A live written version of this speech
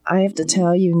I have to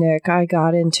tell you, Nick, I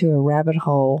got into a rabbit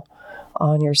hole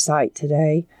on your site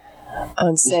today.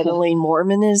 Unsettling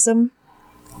Mormonism,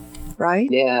 right?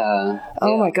 Yeah.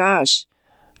 Oh my gosh.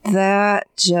 That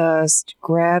just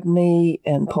grabbed me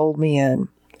and pulled me in.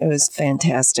 It was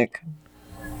fantastic.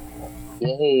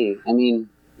 Yay. I mean,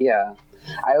 yeah.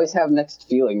 I always have mixed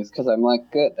feelings because I'm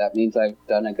like, good, that means I've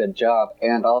done a good job.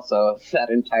 And also,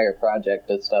 that entire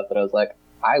project is stuff that I was like,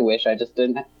 I wish I just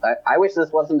didn't. I wish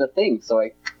this wasn't a thing, so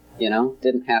I,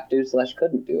 didn't have to /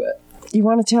 couldn't do it. You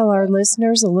want to tell our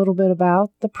listeners a little bit about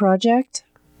the project?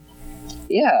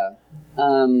 Yeah.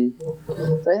 So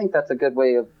I think that's a good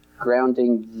way of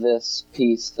grounding this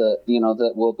piece that,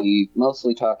 that we'll be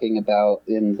mostly talking about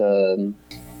in the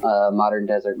modern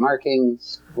desert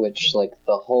markings, which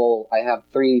I have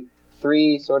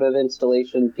three sort of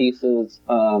installation pieces,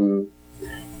 and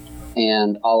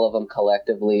all of them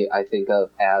collectively I think of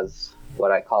as what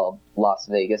I call Las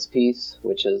Vegas piece,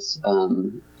 which is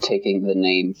taking the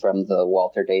name from the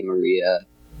Walter de Maria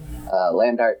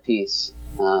land art piece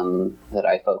that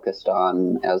I focused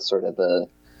on as sort of the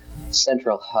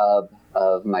central hub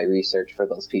of my research for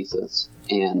those pieces.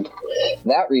 And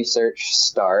that research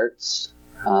starts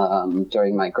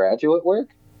during my graduate work.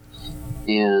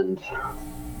 And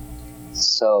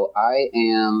so I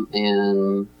am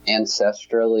an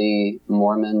ancestrally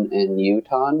Mormon in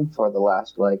Utah for the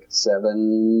last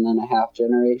 7.5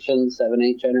 generations,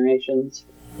 7-8 generations.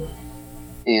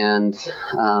 And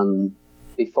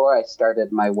before I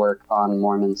started my work on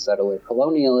Mormon settler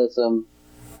colonialism,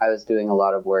 I was doing a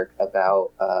lot of work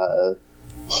about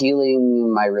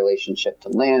healing my relationship to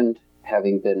land,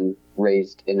 having been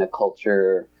raised in a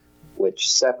culture which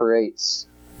separates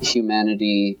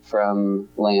humanity from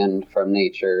land, from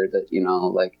nature, that,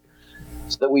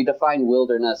 so that we define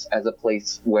wilderness as a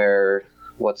place where,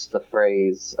 what's the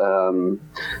phrase,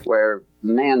 where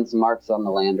man's marks on the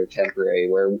land are temporary,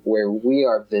 where we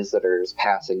are visitors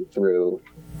passing through.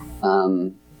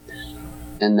 And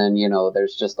then,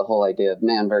 there's just the whole idea of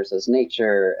man versus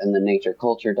nature and the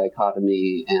nature-culture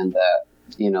dichotomy, and that,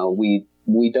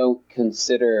 we don't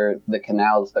consider the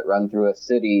canals that run through a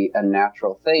city a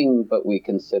natural thing, but we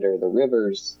consider the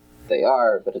rivers, they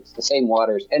are, but it's the same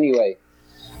waters anyway.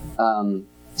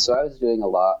 So I was doing a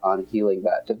lot on healing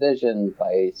that division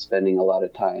by spending a lot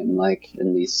of time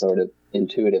in these sort of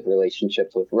intuitive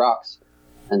relationships with rocks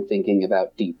and thinking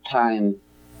about deep time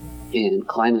and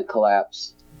climate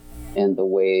collapse and the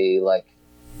way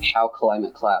how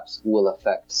climate collapse will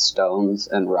affect stones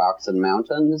and rocks and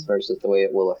mountains versus the way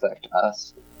it will affect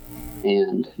us.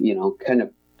 And, kind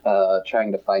of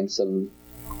trying to find some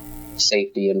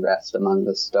safety and rest among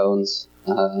the stones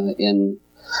in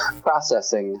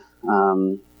processing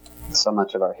so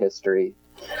much of our history.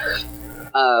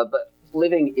 But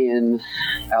living in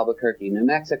Albuquerque, New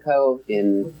Mexico,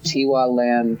 in Tiwa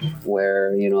land,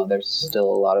 where, there's still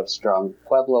a lot of strong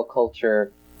Pueblo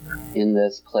culture in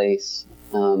this place,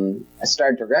 I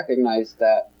started to recognize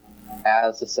that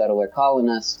as a settler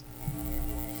colonist,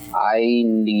 I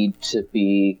need to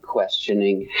be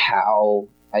questioning how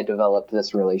I developed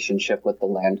this relationship with the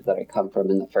land that I come from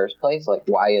in the first place.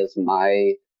 Why is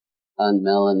my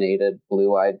unmelanated,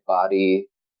 blue-eyed body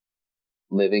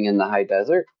living in the high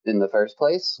desert in the first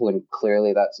place, when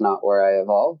clearly that's not where I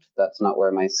evolved? That's not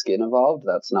where my skin evolved.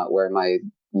 That's not where my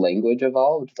language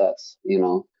evolved. That's,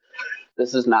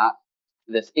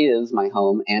 this is my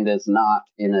home and is not,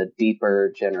 in a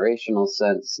deeper generational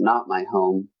sense, not my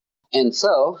home. And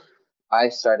so I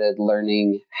started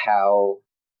learning how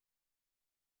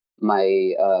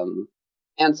my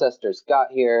ancestors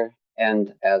got here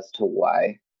and as to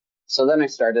why. So then I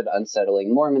started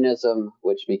Unsettling Mormonism,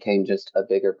 which became just a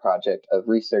bigger project of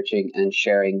researching and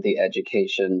sharing the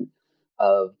education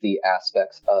of the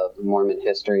aspects of Mormon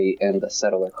history and the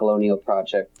settler colonial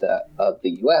project of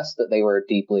the U.S. that they were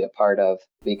deeply a part of,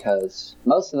 because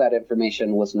most of that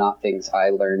information was not things I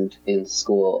learned in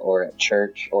school or at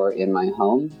church or in my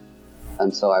home.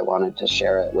 And so I wanted to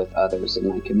share it with others in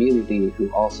my community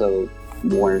who also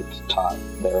weren't taught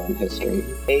their own history.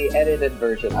 A edited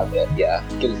version of it, yeah.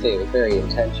 I'm gonna say it was very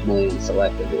intentionally and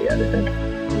selectively edited.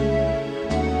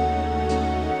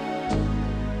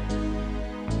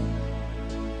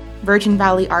 Virgin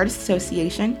Valley Artists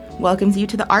Association welcomes you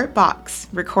to the Art Box,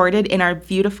 recorded in our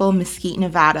beautiful Mesquite,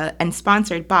 Nevada, and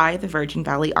sponsored by the Virgin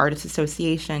Valley Artists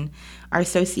Association. Our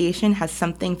association has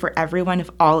something for everyone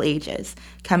of all ages.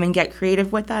 Come and get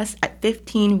creative with us at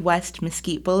 15 West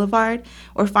Mesquite Boulevard,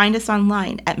 or find us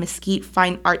online at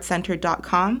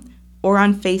mesquitefineartcenter.com, or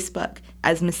on Facebook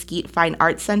as Mesquite Fine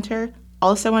Arts Center,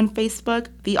 also on Facebook,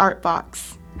 The Art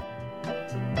Box.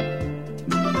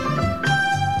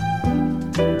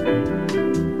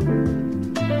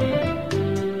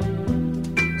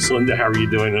 Linda, how are you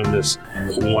doing on this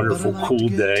wonderful, cool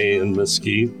day in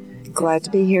Mesquite? Glad to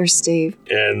be here, Steve.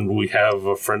 And we have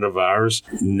a friend of ours,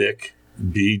 Nick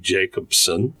B.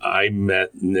 Jacobson. I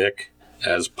met Nick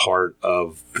as part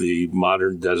of the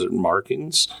Modern Desert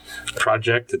Markings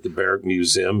project at the Barrick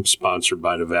Museum, sponsored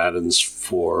by Nevadans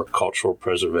for Cultural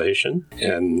Preservation.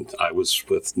 And I was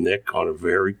with Nick on a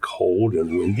very cold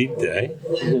and windy day.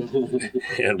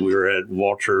 And we were at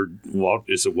Walter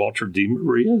D.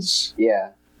 Maria's? Yeah.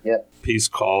 Yep. Piece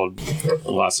called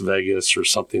Las Vegas or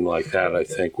something like that, I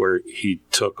think, where he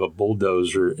took a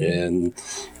bulldozer and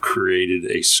created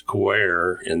a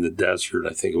square in the desert.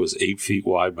 I think it was 8 feet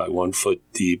wide by 1 foot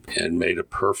deep, and made a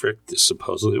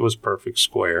supposedly it was perfect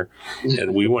square.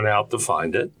 And we went out to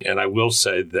find it. And I will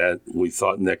say that we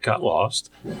thought Nick got lost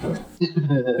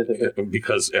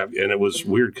because it was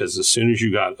weird because as soon as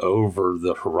you got over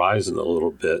the horizon a little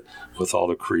bit with all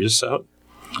the creosote,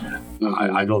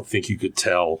 I don't think you could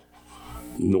tell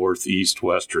north, east,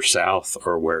 west, or south,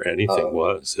 or where anything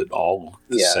was. It all looked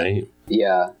the same.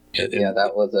 Yeah.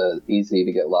 That was a easy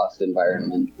to get lost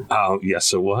environment. Oh,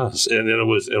 yes, it was. And it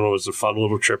was a fun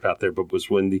little trip out there, but it was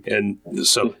windy. And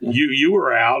so you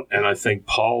were out, and I think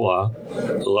Paula,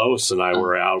 Lois, and I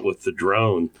were out with the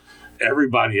drone.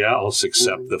 Everybody else,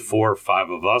 except the 4 or 5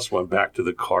 of us, went back to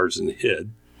the cars and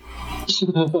hid.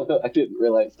 I didn't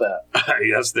realize that.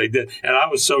 Yes, they did. And I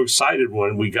was so excited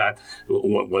when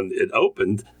it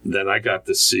opened, then I got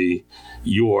to see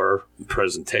your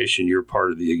presentation, your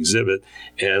part of the exhibit.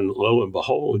 And lo and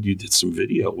behold, you did some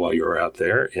video while you were out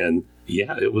there. And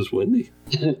yeah, it was windy.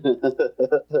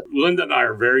 Linda and I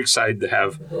are very excited to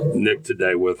have Nick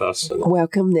today with us.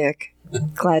 Welcome, Nick.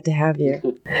 Glad to have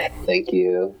you. Thank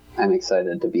you. I'm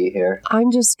excited to be here.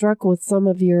 I'm just struck with some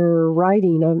of your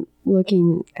writing. I'm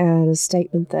looking at a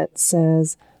statement that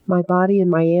says, "My body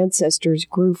and my ancestors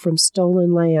grew from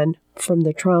stolen land, from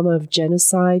the trauma of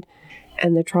genocide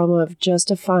and the trauma of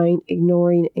justifying,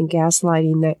 ignoring, and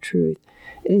gaslighting that truth.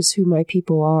 It is who my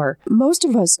people are." Most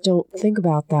of us don't think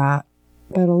about that,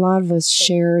 but a lot of us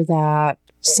share that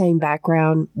same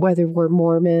background, whether we're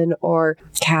Mormon or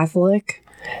Catholic.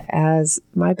 As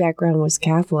my background was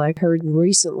Catholic, I heard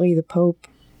recently the Pope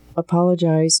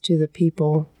apologize to the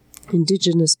people,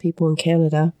 Indigenous people in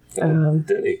Canada.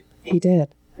 Did he? He did.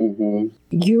 Mm-hmm.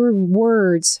 Your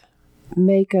words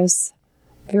make us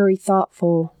very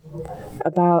thoughtful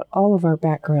about all of our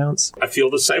backgrounds. I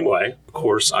feel the same way. Of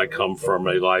course, I come from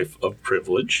a life of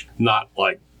privilege, not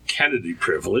like Kennedy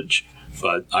privilege,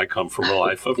 but I come from a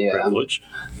life of privilege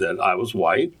that I was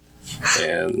white.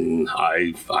 And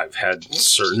I've had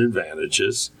certain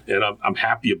advantages, and I'm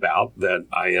happy about that.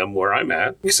 I am where I'm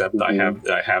at, except I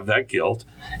have that guilt,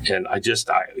 and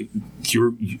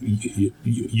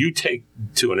you take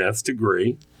to an nth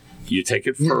degree, you take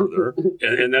it further,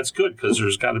 and that's good because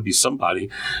there's got to be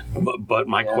somebody. But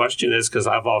my question is, because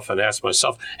I've often asked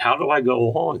myself, how do I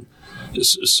go on?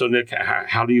 So, Nick,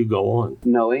 how do you go on?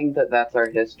 Knowing that that's our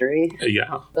history?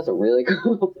 Yeah. That's a really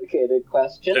complicated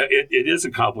question. It is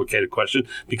a complicated question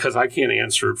because I can't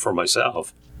answer it for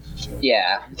myself.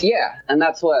 Yeah. And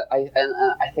that's what I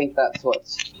think that's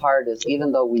what's hard is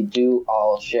even though we do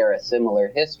all share a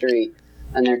similar history,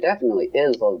 and there definitely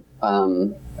is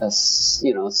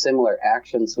similar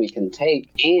actions we can take,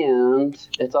 and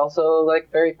it's also like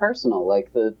very personal.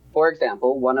 Like for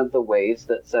example, one of the ways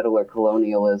that settler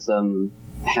colonialism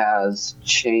has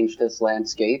changed this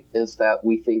landscape is that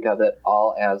we think of it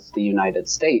all as the United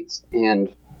States,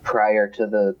 and prior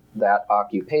to that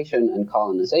occupation and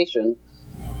colonization,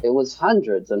 it was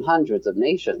hundreds and hundreds of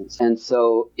nations. And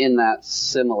so in that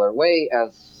similar way,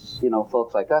 as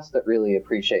folks like us that really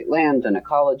appreciate land and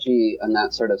ecology and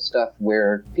that sort of stuff,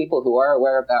 where people who are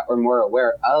aware of that are more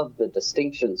aware of the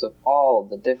distinctions of all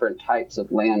the different types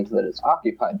of land that is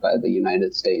occupied by the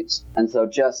United States. And so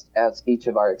just as each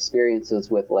of our experiences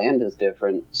with land is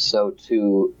different, so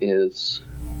too is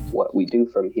what we do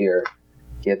from here,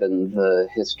 given the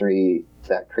history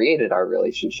that created our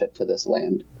relationship to this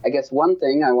land. I guess one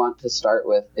thing I want to start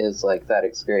with is like that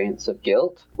experience of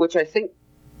guilt, which I think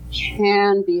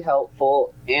can be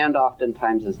helpful and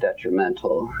oftentimes is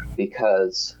detrimental,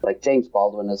 because like James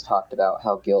Baldwin has talked about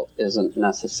how guilt isn't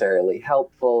necessarily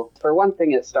helpful. For one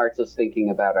thing, it starts us thinking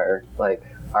about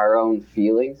our own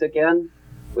feelings again,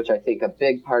 which I think a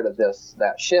big part of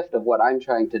that shift of what I'm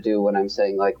trying to do when I'm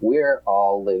saying like we're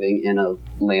all living in a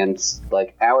land,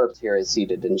 like ours here is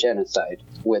seated in genocide,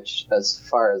 which as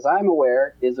far as I'm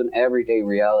aware is an everyday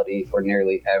reality for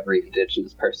nearly every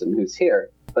Indigenous person who's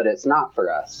here. But it's not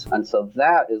for us. And so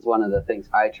that is one of the things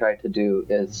I try to do,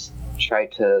 is try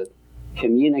to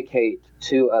communicate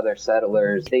to other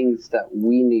settlers things that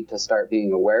we need to start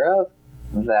being aware of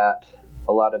that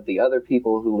a lot of the other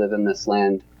people who live in this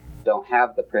land don't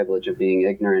have the privilege of being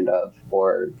ignorant of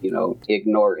or,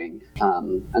 ignoring.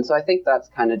 And so I think that's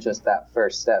kind of just that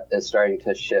first step, is starting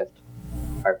to shift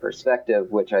our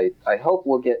perspective, which I hope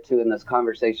we'll get to in this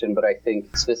conversation, but I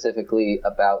think specifically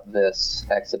about this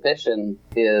exhibition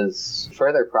is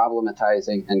further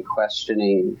problematizing and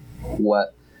questioning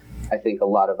what I think a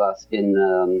lot of us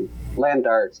in land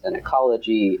arts and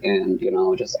ecology and,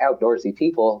 just outdoorsy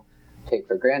people take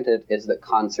for granted, is that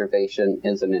conservation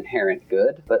is an inherent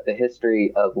good. But the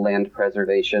history of land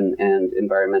preservation and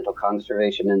environmental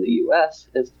conservation in the U.S.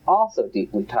 is also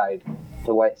deeply tied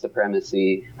to white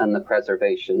supremacy and the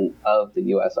preservation of the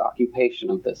U.S.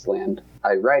 occupation of this land.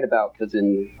 I write about, because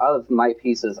in all of my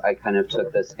pieces, I kind of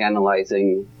took this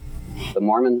analyzing the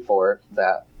Mormon fort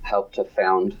that helped to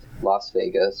found Las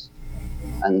Vegas,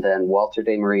 and then Walter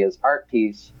de Maria's art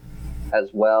piece, as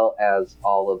well as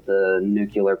all of the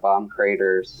nuclear bomb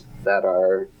craters that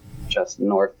are just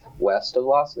northwest of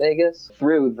Las Vegas.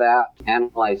 Through that,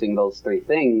 analyzing those three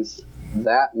things,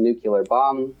 that nuclear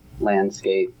bomb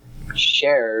landscape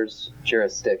shares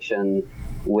jurisdiction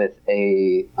with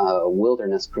a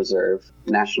wilderness preserve,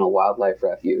 National Wildlife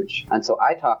Refuge. And so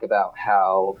I talk about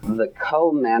how the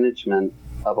co-management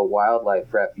of a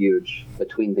wildlife refuge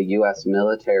between the U.S.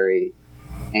 military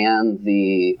and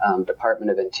the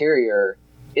Department of Interior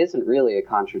isn't really a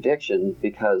contradiction,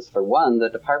 because, for one, the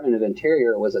Department of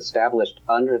Interior was established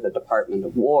under the Department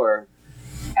of War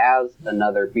as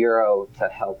another bureau to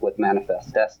help with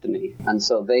Manifest Destiny. And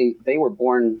so they were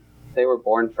born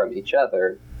from each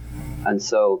other. And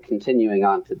so continuing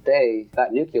on today,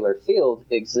 that nuclear field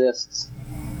exists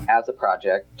as a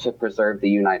project to preserve the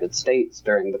United States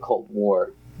during the Cold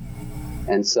War.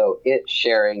 And so it's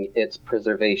sharing its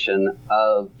preservation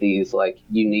of these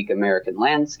unique American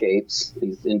landscapes,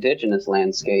 these indigenous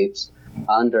landscapes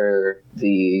under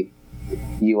the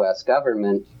U.S.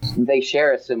 government. They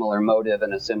share a similar motive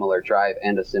and a similar drive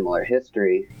and a similar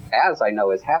history, as I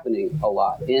know is happening a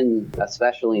lot in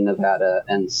especially Nevada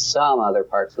and some other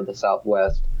parts of the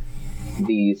Southwest.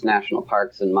 These national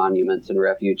parks and monuments and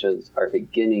refuges are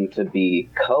beginning to be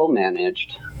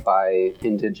co-managed by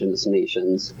indigenous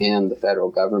nations and the federal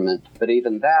government. But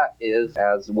even that is,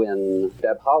 as when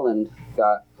Deb Haaland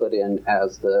got put in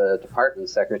as the department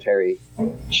secretary,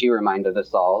 she reminded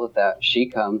us all that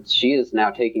she is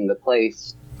now taking the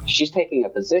place, she's taking a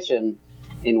position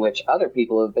in which other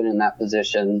people who have been in that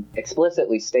position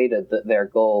explicitly stated that their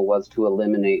goal was to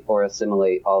eliminate or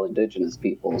assimilate all indigenous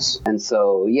peoples. And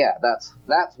so, yeah, that's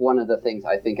one of the things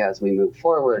I think as we move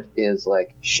forward is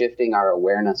shifting our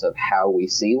awareness of how we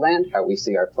see land, how we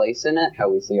see our place in it, how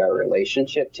we see our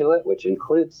relationship to it, which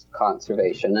includes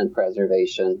conservation and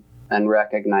preservation, and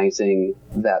recognizing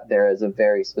that there is a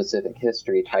very specific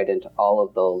history tied into all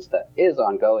of those that is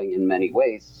ongoing in many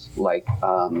ways, like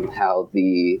how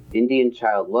the Indian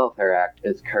Child Welfare Act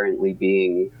is currently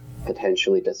being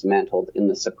potentially dismantled in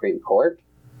the Supreme Court,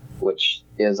 which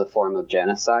is a form of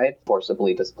genocide,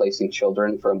 forcibly displacing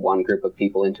children from one group of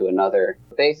people into another.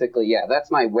 Basically, yeah, that's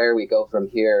where we go from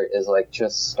here, is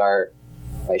just start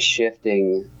by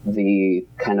shifting the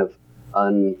kind of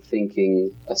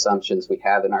unthinking assumptions we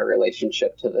have in our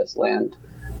relationship to this land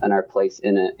and our place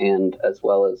in it, and as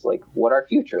well as what our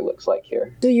future looks like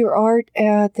here. So your art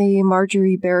at the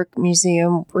Marjorie Barrick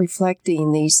Museum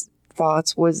reflecting these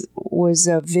thoughts was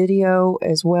a video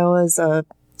as well as a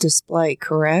display,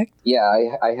 correct?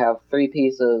 Yeah, I have three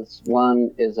pieces.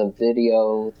 One is a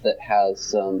video that has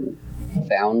some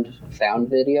found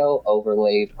video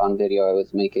overlaid on video I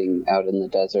was making out in the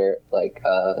desert,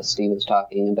 Steve was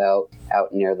talking about,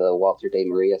 out near the Walter de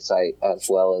Maria site, as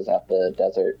well as at the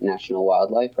Desert National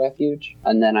Wildlife Refuge.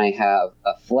 And then I have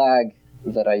a flag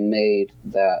that I made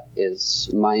that is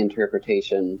my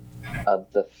interpretation of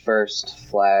the first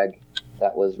flag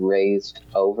that was raised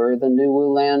over the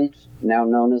Nuwu land, now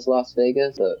known as Las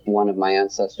Vegas, that one of my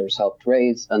ancestors helped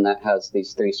raise, and that has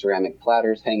these three ceramic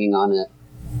platters hanging on it.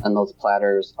 And those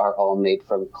platters are all made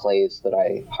from clays that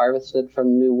I harvested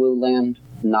from Nuwu land,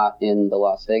 not in the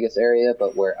Las Vegas area,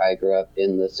 but where I grew up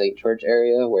in the St. George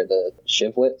area, where the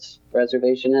Shivwits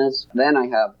Reservation is. Then I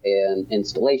have an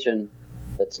installation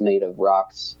that's made of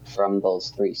rocks from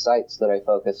those three sites that I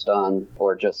focused on,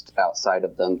 or just outside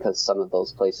of them, because some of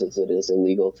those places it is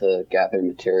illegal to gather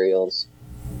materials,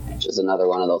 which is another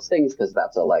one of those things, because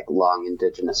that's a long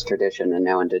indigenous tradition, and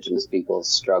now indigenous peoples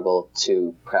struggle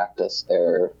to practice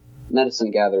their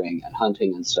medicine gathering and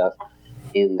hunting and stuff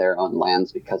in their own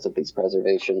lands because of these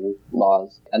preservation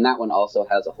laws. And that one also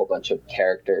has a whole bunch of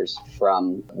characters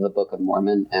from the Book of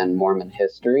Mormon and Mormon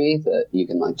history that you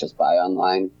can just buy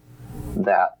online.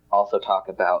 that also talk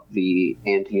about the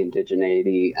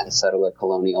anti-indigeneity and settler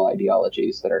colonial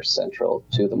ideologies that are central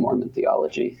to the Mormon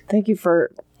theology. Thank you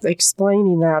for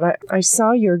explaining that. I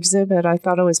saw your exhibit. I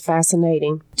thought it was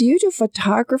fascinating. Do you do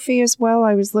photography as well?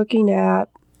 I was looking at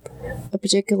a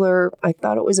particular, I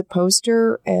thought it was a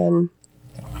poster, and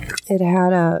it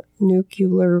had a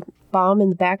nuclear bomb in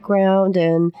the background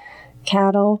and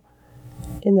cattle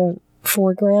in the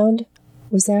foreground.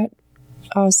 Was that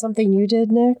something you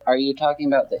did, Nick? Are you talking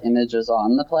about the images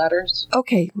on the platters?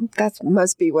 Okay, that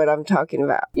must be what I'm talking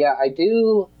about. Yeah, I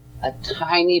do a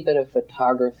tiny bit of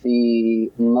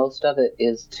photography. Most of it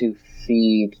is to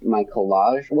feed my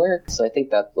collage work. So I think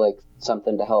that's like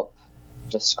something to help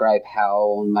describe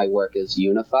how my work is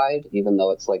unified, even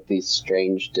though it's like these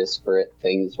strange, disparate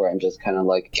things where I'm just kind of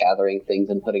like gathering things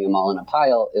and putting them all in a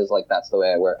pile, is like that's the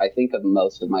way I work. I think of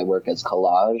most of my work as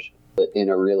collage, but in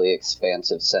a really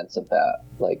expansive sense of that.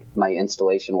 Like, my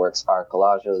installation works are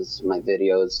collages, my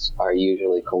videos are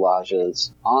usually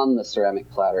collages. On the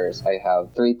ceramic platters, I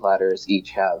have 3 platters,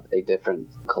 each have a different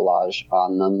collage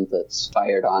on them that's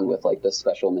fired on with like this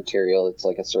special material. It's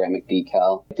like a ceramic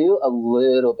decal. I do a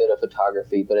little bit of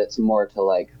photography, but it's more to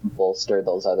like bolster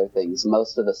those other things.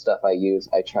 Most of the stuff I use,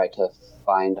 I try to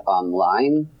find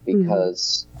online,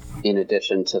 because in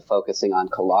addition to focusing on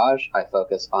collage, I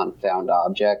focus on found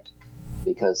object,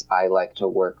 because I like to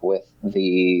work with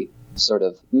the sort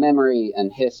of memory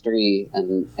and history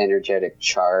and energetic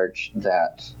charge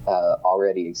that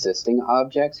already existing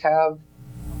objects have,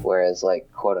 whereas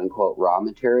like quote unquote raw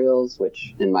materials,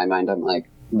 which in my mind I'm like,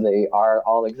 they are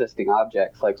all existing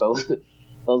objects, like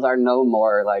those are no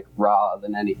more like raw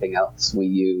than anything else we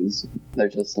use. They're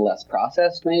just less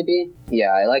processed, maybe.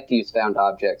 Yeah, I like to use found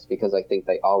objects because I think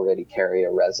they already carry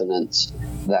a resonance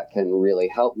that can really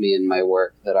help me in my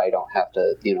work, that I don't have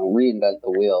to, reinvent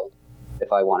the wheel.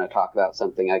 If I want to talk about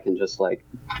something, I can just like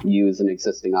use an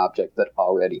existing object that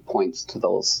already points to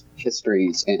those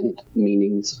histories and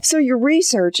meanings. So your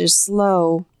research is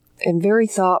slow and very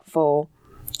thoughtful,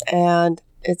 and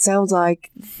it sounds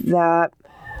like that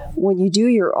when you do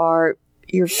your art,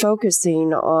 you're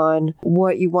focusing on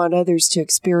what you want others to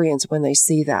experience when they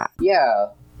see that.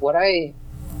 Yeah, what I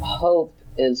hope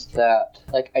is that,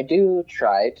 like, I do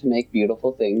try to make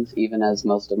beautiful things, even as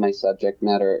most of my subject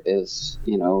matter is,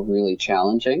 really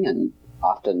challenging, and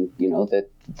often, that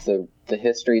the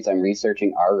histories I'm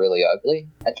researching are really ugly.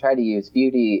 I try to use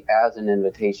beauty as an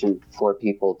invitation for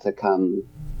people to come,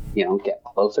 get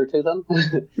closer to them.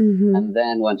 And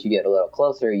then once you get a little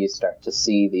closer, you start to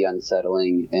see the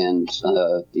unsettling and,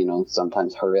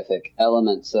 sometimes horrific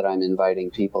elements that I'm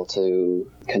inviting people to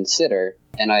consider.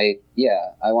 And I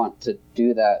want to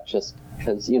do that just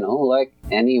because, like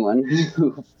anyone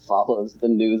who follows the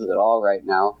news at all right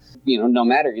now, no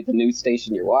matter the news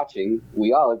station you're watching,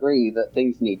 we all agree that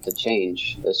things need to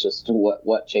change. It's just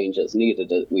what change is needed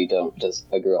that we don't just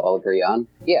all agree on.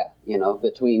 Yeah,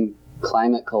 between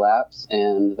climate collapse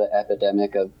and the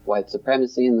epidemic of white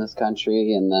supremacy in this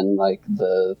country, and then like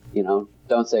the,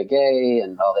 don't say gay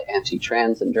and all the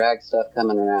anti-trans and drag stuff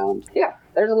coming around. Yeah,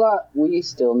 there's a lot we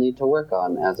still need to work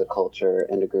on as a culture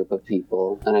and a group of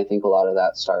people. And I think a lot of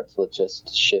that starts with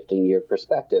just shifting your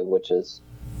perspective, which is,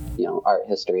 art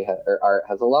has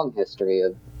a long history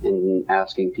of, in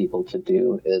asking people to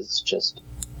do, is just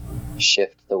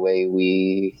shift the way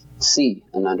we see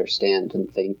and understand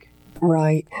and think.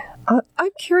 Right.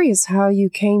 I'm curious how you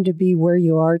came to be where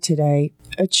you are today.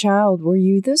 A child, were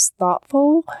you this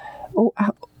thoughtful?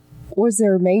 Was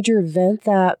there a major event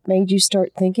that made you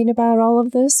start thinking about all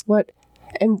of this?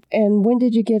 And when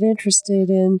did you get interested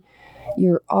in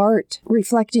your art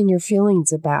reflecting your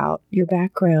feelings about your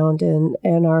background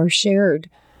and our shared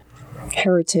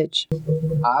heritage?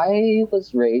 I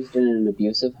was raised in an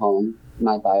abusive home.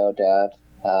 My bio dad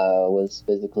was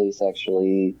physically,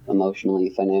 sexually, emotionally,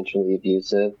 financially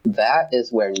abusive. That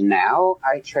is where now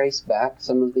I trace back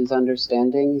some of these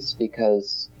understandings,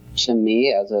 because to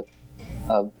me, as a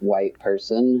white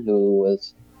person who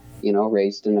was,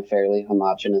 raised in a fairly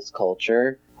homogenous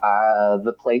culture,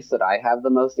 the place that I have the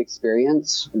most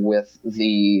experience with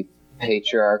the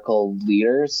patriarchal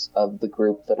leaders of the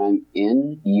group that I'm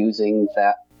in using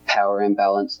that power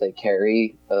imbalance they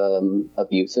carry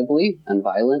abusively and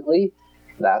violently,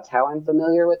 that's how I'm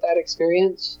familiar with that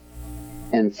experience.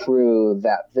 And through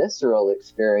that visceral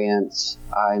experience,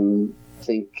 I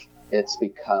think it's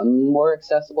become more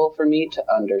accessible for me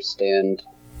to understand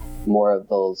more of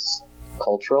those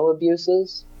cultural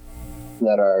abuses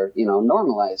that are,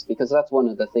 normalized, because that's one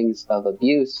of the things of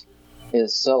abuse,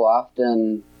 is so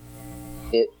often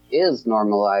it is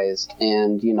normalized,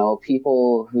 and,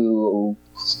 people who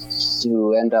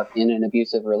who end up in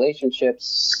abusive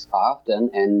relationships often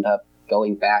end up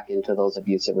going back into those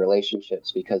abusive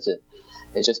relationships because it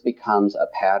just becomes a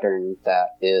pattern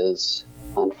that is,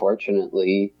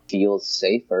 unfortunately, feels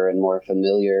safer and more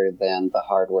familiar than the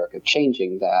hard work of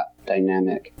changing that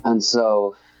dynamic. And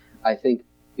so I think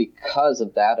because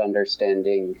of that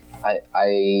understanding,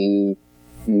 I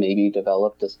maybe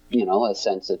developed a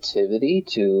sensitivity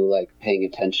to like paying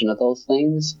attention to those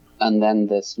things. And then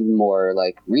this more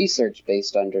like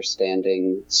research-based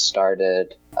understanding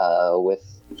started with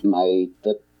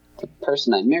the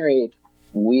person I married.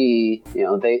 They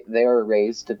were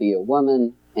raised to be a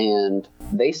woman, and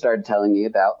they started telling me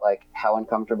about like how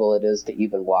uncomfortable it is to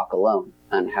even walk alone,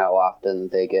 and how often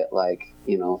they get like,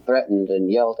 threatened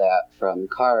and yelled at from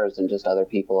cars and just other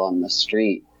people on the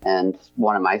street. And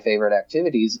one of my favorite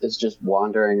activities is just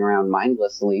wandering around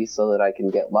mindlessly so that I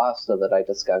can get lost, so that I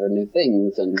discover new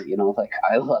things. And,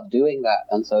 I love doing that.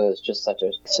 And so it was just such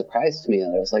a surprise to me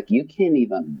that I was like, you can't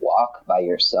even walk by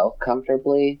yourself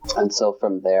comfortably. And so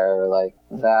from there, like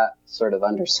that sort of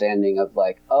understanding of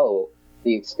like, oh,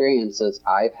 the experiences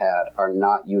I've had are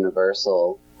not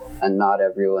universal, and not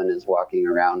everyone is walking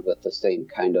around with the same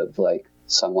kind of like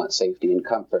somewhat safety and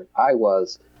comfort I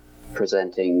was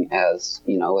presenting as,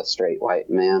 a straight white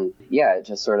man. Yeah, it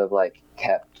just sort of like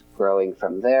kept growing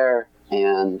from there.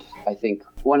 And I think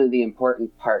one of the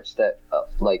important parts that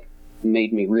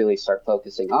made me really start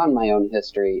focusing on my own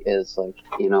history is like,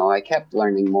 I kept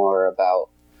learning more about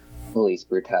police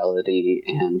brutality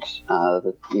and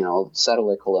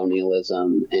settler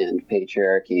colonialism and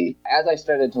patriarchy. As I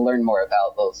started to learn more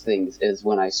about those things is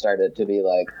when I started to be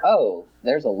like, oh,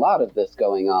 there's a lot of this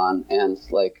going on, and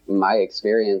like my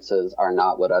experiences are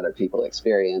not what other people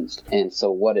experienced. And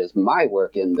so what is my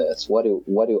work in this? What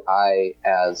do I,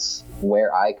 as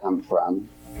where I come from,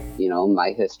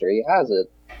 my history as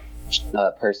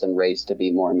a person raised to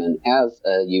be Mormon, as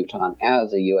a Utah,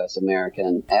 as a U.S.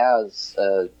 American, as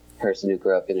a person who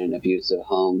grew up in an abusive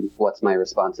home, what's my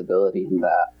responsibility in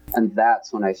that? And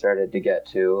that's when I started to get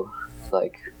to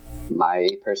like my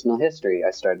personal history. I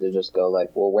started to just go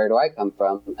like, well, where do I come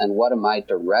from, and what am I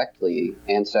directly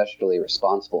ancestrally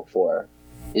responsible for?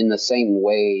 In the same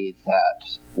way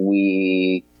that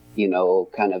we,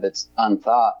 kind of it's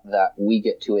unthought that we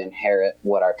get to inherit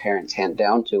what our parents hand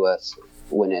down to us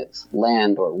when it's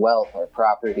land or wealth or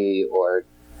property or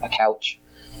a couch.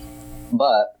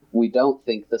 But we don't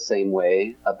think the same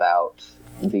way about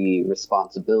the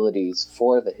responsibilities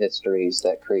for the histories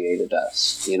that created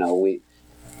us.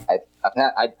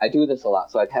 I do this a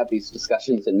lot, so I've had these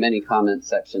discussions in many comment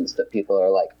sections that people are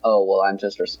like, oh, well, I'm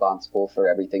just responsible for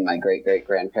everything my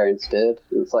great-great-grandparents did.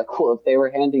 And it's like, well, if they were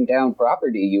handing down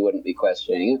property, you wouldn't be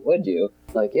questioning it, would you?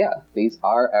 Like, yeah, these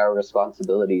are our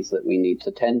responsibilities that we need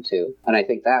to tend to. And I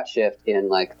think that shift in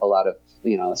like a lot of,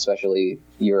 especially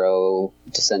Euro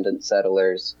descendant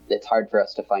settlers, it's hard for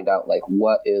us to find out like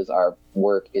what is our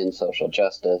work in social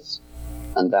justice.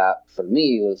 And that for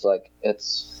me was like,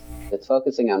 it's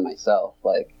focusing on myself,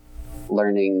 like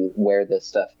learning where this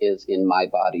stuff is in my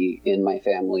body, in my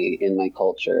family, in my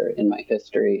culture, in my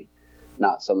history,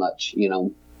 not so much,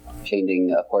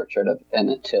 painting a portrait of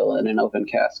Emmett Till in an open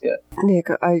casket. Nick,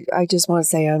 I just want to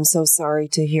say I'm so sorry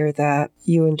to hear that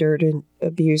you endured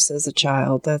abuse as a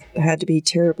child. That had to be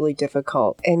terribly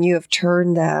difficult. And you have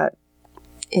turned that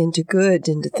into good,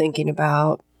 into thinking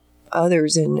about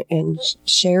others and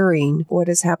sharing what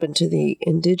has happened to the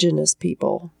indigenous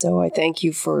people. So I thank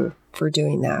you for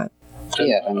doing that.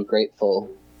 Yeah, I'm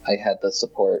grateful I had the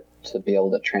support to be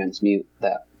able to transmute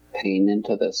that pain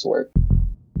into this work.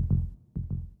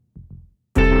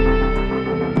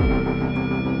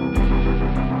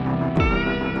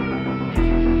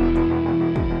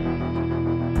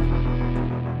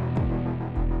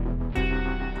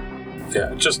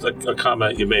 Yeah, just a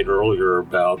comment you made earlier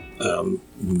about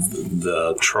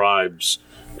the tribes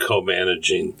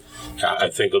co-managing. I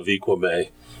think of Equime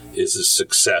is a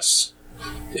success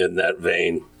in that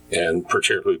vein, and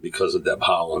particularly because of Deb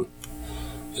Holland,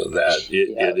 that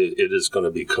it is going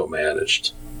to be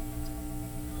co-managed.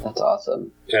 That's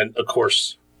awesome. And of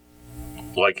course,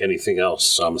 like anything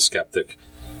else, I'm a skeptic.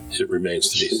 It remains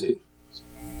to be seen.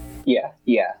 Yeah.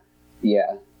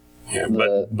 Yeah,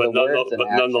 but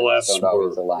nonetheless, don't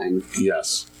always align.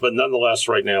 Yes, but nonetheless,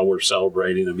 right now we're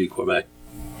celebrating a Equime.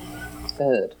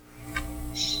 Good.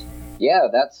 Yeah,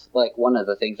 that's like one of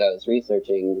the things I was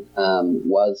researching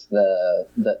was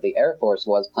that the Air Force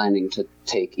was planning to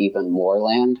take even more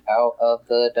land out of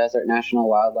the Desert National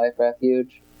Wildlife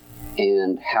Refuge,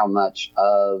 and how much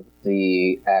of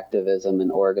the activism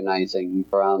and organizing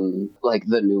from like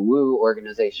the Nuwu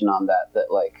organization on that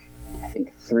like I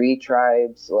think 3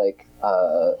 tribes like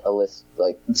a list,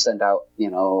 like send out,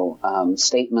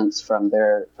 statements from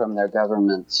their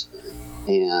governments,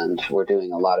 and we're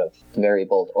doing a lot of very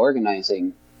bold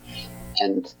organizing.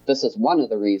 And this is one of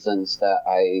the reasons that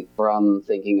I, from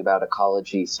thinking about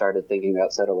ecology, started thinking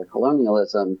about settler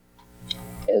colonialism,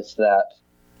 is that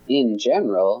in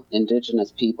general,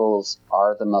 indigenous peoples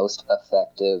are the most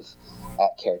effective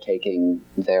at caretaking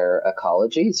their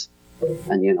ecologies.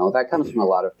 And, that comes from a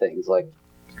lot of things. Like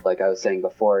I was saying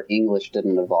before, English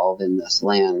didn't evolve in this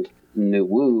land.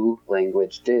 Nuwu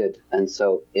language did. And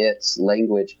so its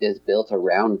language is built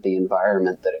around the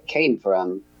environment that it came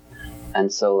from.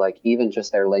 And so, even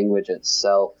just their language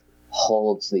itself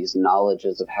holds these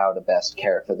knowledges of how to best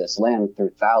care for this land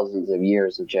through thousands of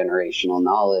years of generational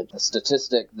knowledge. A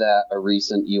statistic that a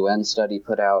recent UN study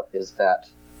put out is that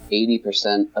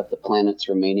 80% of the planet's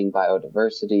remaining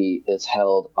biodiversity is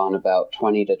held on about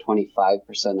 20 to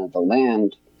 25% of the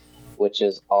land, which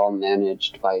is all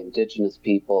managed by indigenous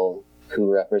people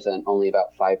who represent only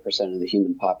about 5% of the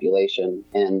human population.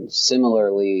 And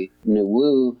similarly,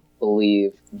 Nuwu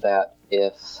believe that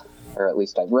or at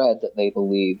least I've read that they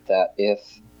believe that if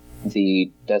the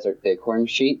desert bighorn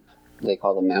sheep, they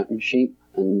call them mountain sheep,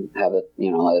 and have a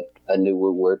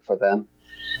Nuwu word for them,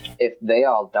 if they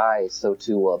all die, so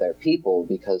too will their people,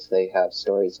 because they have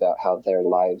stories about how their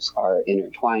lives are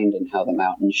intertwined and how the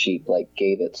mountain sheep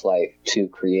gave its life to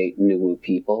create Nuwu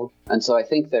people. And so I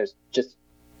think there's just,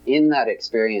 in that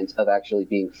experience of actually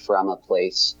being from a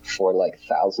place for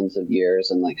thousands of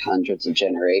years and hundreds of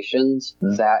generations,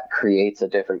 that creates a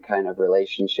different kind of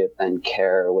relationship and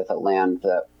care with a land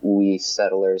that we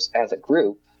settlers as a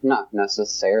group, not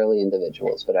necessarily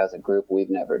individuals, but as a group, we've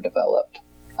never developed.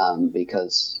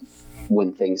 Because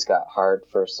when things got hard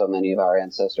for so many of our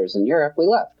ancestors in Europe, we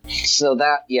left. So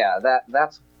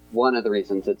that's one of the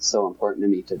reasons it's so important to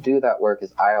me to do that work,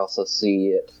 is I also see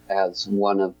it as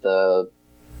one of the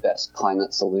best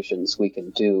climate solutions we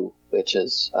can do, which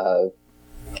is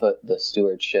put the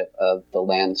stewardship of the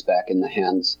lands back in the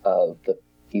hands of the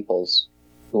peoples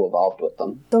who evolved with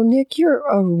them. So, Nick, you're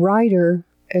a writer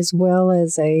as well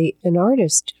as an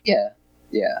artist. Yeah.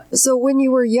 So when you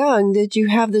were young, did you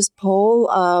have this poll?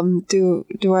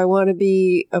 Do I want to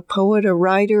be a poet, a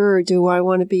writer, or do I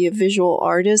want to be a visual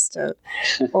artist?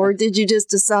 Or did you just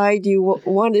decide you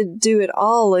wanted to do it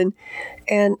all? And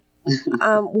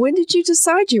when did you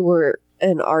decide you were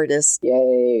an artist?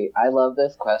 Yay. I love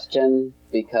this question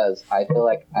because I feel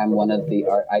like I'm one of the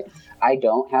I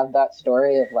don't have that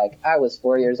story of I was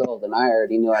 4 years old and I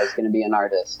already knew I was going to be an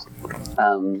artist.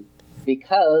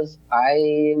 Because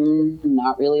I'm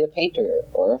not really a painter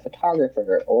or a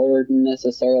photographer or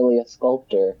necessarily a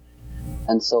sculptor.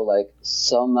 And so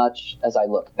so much, as I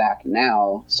look back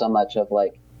now, so much of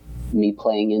me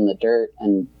playing in the dirt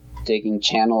and digging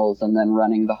channels and then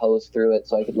running the hose through it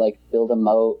so I could build a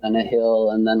moat and a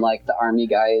hill, and then the army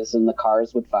guys and the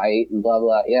cars would fight and blah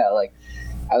blah. Yeah,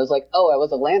 I was I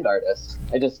was a land artist.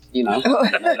 I just,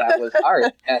 that was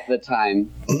art at the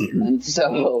time. And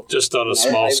so... Just on a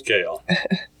small scale.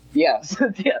 Yes.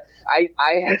 Yeah.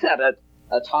 I had a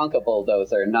Tonka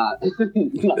bulldozer, not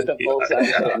the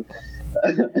full-size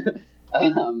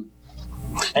thing.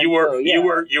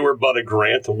 You were but a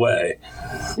grant away.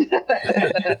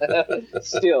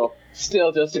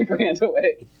 Still just a grant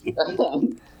away.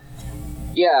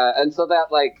 Yeah, and so that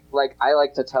I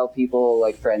like to tell people,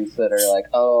 friends that are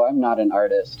oh, I'm not an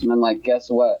artist, and I'm guess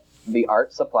what? The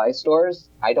art supply stores,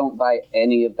 I don't buy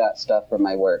any of that stuff for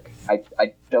my work.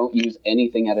 I don't use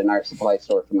anything at an art supply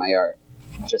store for my art.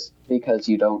 Just because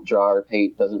you don't draw or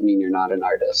paint doesn't mean you're not an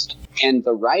artist. And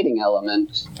the writing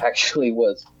element actually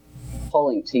was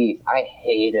pulling teeth. I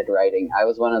hated writing. I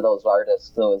was one of those artists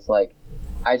that was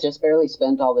I just barely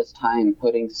spent all this time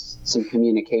putting some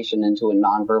communication into a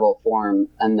nonverbal form,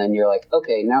 and then you're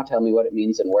okay, now tell me what it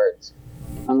means in words.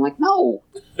 I'm no,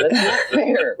 that's not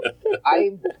fair.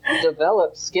 I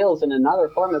developed skills in another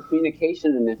form of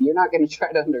communication, and if you're not going to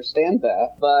try to understand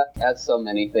that, but as so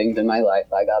many things in my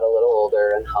life, I got a little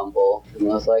older and humble, and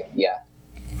was yeah,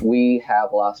 we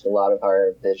have lost a lot of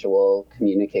our visual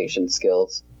communication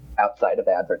skills outside of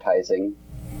advertising.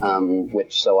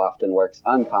 Which so often works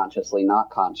unconsciously,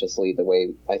 not consciously, the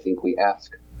way I think we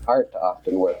ask art to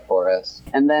often work for us.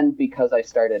 And then because I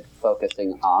started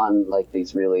focusing on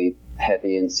these really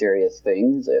heavy and serious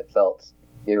things, it felt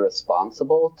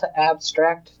irresponsible to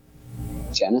abstract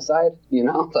genocide,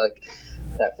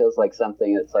 that feels like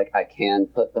something that's I can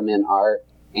put them in art,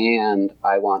 and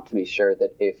I want to be sure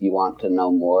that if you want to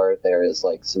know more, there is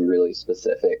some really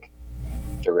specific,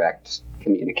 direct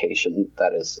communication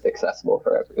that is accessible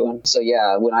for everyone. So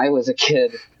yeah, when I was a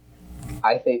kid,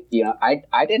 I think,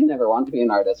 I didn't ever want to be an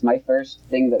artist. My first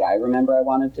thing that I remember I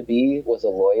wanted to be was a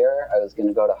lawyer. I was going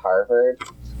to go to Harvard,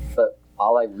 but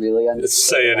all I really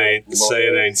understood Say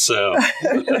it ain't so.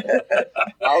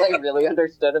 All I really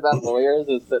understood about lawyers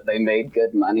is that they made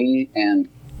good money and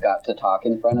got to talk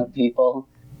in front of people.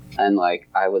 And like,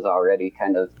 I was already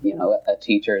kind of, a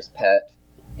teacher's pet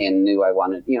and knew I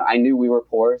wanted, I knew we were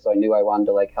poor, so I knew I wanted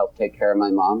to like help take care of my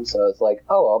mom. So I was like,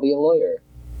 oh, I'll be a lawyer.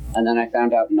 And then I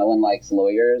found out no one likes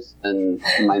lawyers, and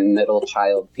my middle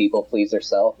child people pleaser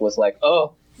self was like,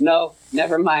 oh, no,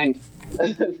 never mind.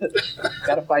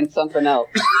 Gotta find something else.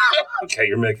 Okay,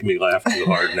 you're making me laugh too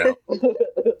hard now.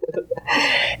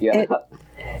 Yeah.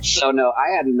 So no, I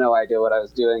had no idea what I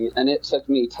was doing, and it took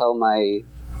me till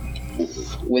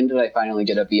when did I finally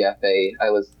get a BFA? I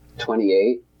was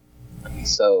 28.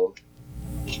 So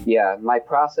yeah, my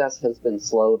process has been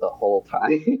slow the whole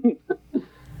time.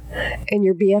 And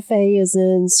your BFA is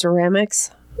in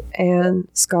ceramics and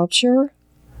sculpture?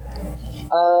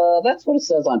 That's what it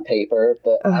says on paper,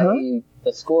 but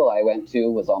the school I went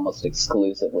to was almost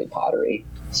exclusively pottery.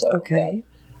 So okay.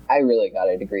 I really got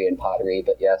a degree in pottery,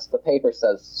 but yes, the paper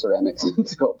says ceramics and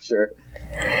sculpture.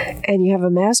 And you have a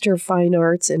Master of Fine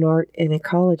Arts in Art and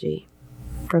Ecology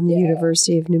from the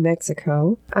University of New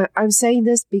Mexico. I'm saying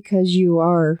this because you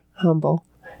are humble.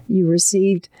 You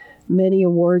received many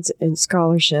awards and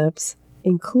scholarships,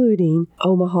 including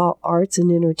Omaha Arts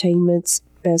and Entertainment's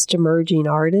Best Emerging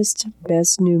Artist,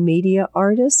 Best New Media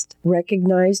Artist,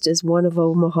 recognized as one of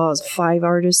Omaha's 5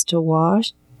 artists to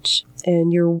watch,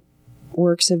 and your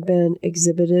works have been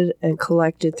exhibited and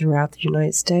collected throughout the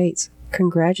United States.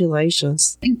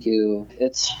 Congratulations. Thank you.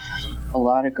 It's a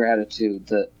lot of gratitude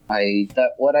that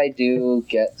what I do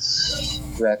gets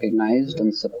recognized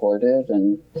and supported,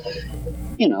 and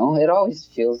it always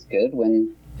feels good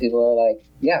when people are like,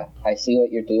 yeah, I see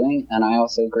what you're doing, and I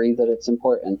also agree that it's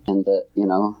important, and that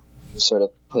sort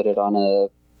of put it on a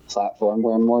platform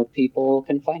where more people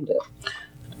can find it.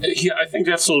 Yeah, I think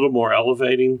that's a little more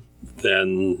elevating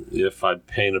than if I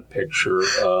paint a picture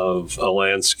of a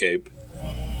landscape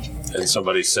and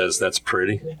somebody says that's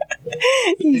pretty.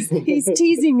 He's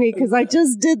teasing me because I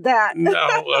just did that.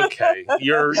 No, okay.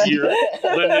 You're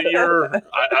Linda,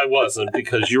 I wasn't,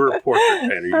 because you're a portrait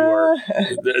painter. You are,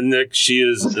 Nick, she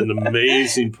is an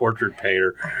amazing portrait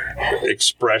painter.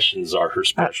 Expressions are her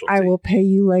specialty. I will pay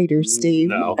you later, Steve.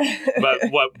 No, but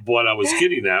what I was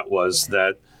getting at was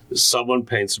that someone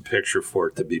paints a picture for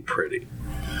it to be pretty.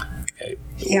 Okay.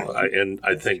 Yeah. And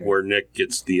I think where Nick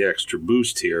gets the extra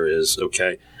boost here is,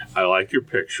 okay, I like your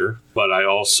picture, but I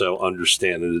also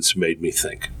understand that it's made me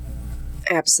think.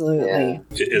 Absolutely.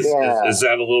 Is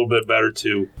that a little bit better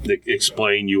to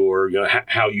explain your,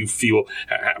 how you feel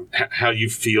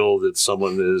that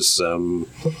someone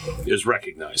is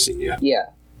recognizing you?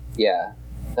 Yeah.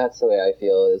 That's the way I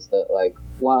feel, is that, like,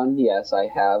 one, yes, I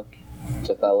have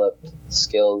developed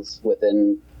skills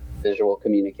within visual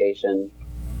communication,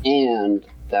 and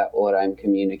that what I'm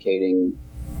communicating,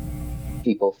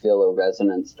 people feel a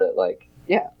resonance that, like,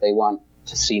 yeah, they want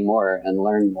to see more and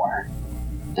learn more.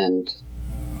 And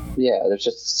yeah, there's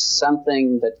just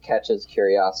something that catches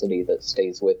curiosity that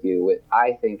stays with you, which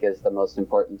I think is the most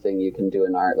important thing you can do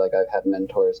in art. Like, I've had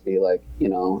mentors be like,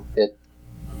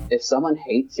 if someone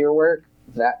hates your work,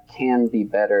 that can be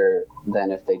better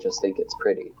than if they just think it's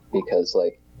pretty, because,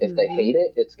 like, if they hate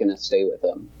it, it's going to stay with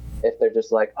them. If they're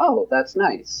just like, oh, that's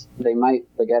nice, they might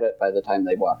forget it by the time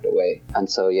they walked away. And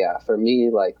so, yeah, for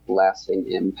me, like, lasting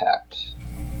impact,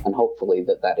 and hopefully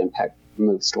that impact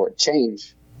moves toward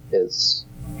change, is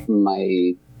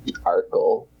my art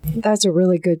goal. That's a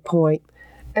really good point.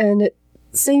 And it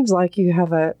seems like you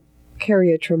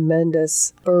carry a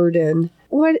tremendous burden.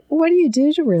 What do you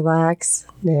do to relax,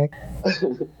 Nick?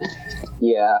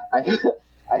 Yeah, I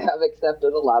have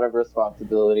accepted a lot of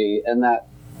responsibility, and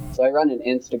so I run an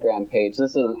Instagram page.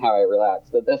 This isn't how I relax,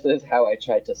 but this is how I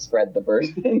try to spread the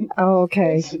burden. Oh,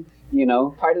 okay.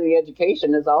 Part of the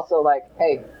education is also like,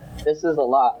 hey, this is a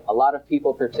lot. A lot of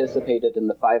people participated in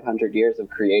the 500 years of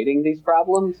creating these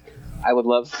problems. I would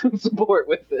love some support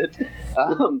with it.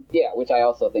 Which I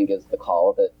also think is the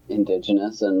call that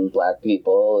Indigenous and Black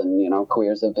people and,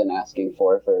 queers have been asking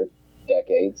for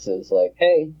decades, is like,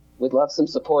 hey, we'd love some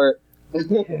support.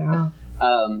 Yeah.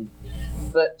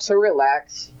 But to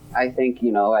relax, I think,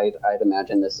 I'd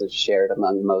imagine this is shared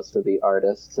among most of the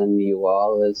artists and you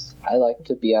all, is I like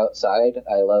to be outside.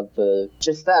 I love I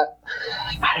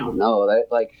don't know,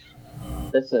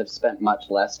 this I've spent much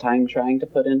less time trying to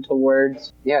put into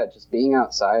words. Yeah, just being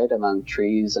outside among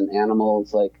trees and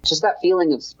animals, like, just that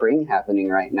feeling of spring happening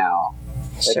right now.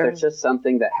 Like, Sure. There's just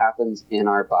something that happens in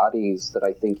our bodies that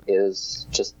I think is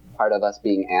just part of us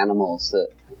being animals, that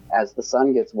as the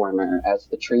sun gets warmer, as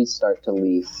the trees start to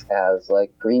leaf, as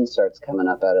like green starts coming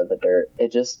up out of the dirt,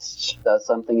 it just does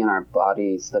something in our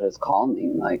bodies that is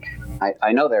calming. Like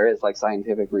I know there is like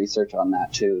scientific research on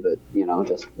that too, that, you know,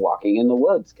 just walking in the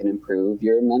woods can improve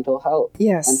your mental health.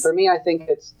 Yes. And for me, I think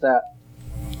it's that,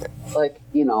 like,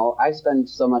 you know, I spend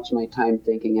so much of my time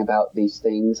thinking about these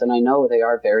things, and I know they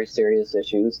are very serious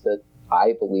issues that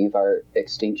I believe are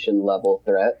extinction level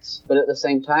threats. But at the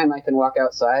same time, I can walk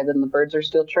outside and the birds are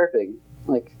still chirping.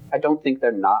 Like, I don't think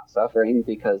they're not suffering,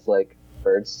 because like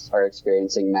birds are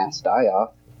experiencing mass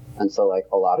die-off. And so like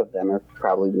a lot of them are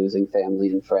probably losing family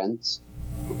and friends.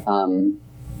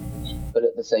 But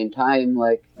at the same time,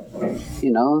 like,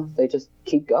 you know, they just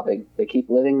keep going. They keep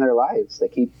living their lives. They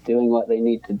keep doing what they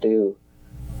need to do.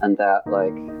 And that,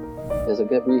 like, is a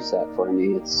good reset for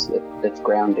me. It's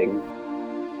grounding.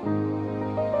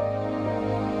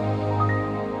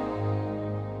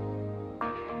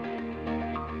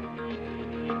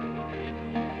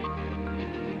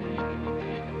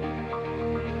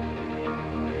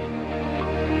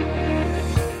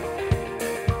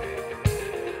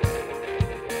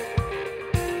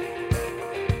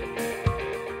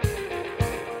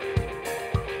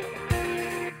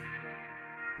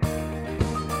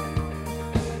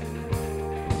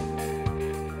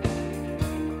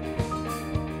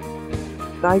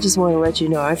 I just want to let you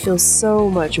know I feel so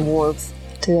much warmth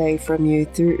today from you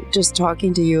through just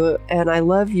talking to you, and I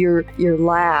love your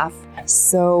laugh.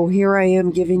 So here I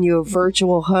am giving you a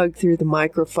virtual hug through the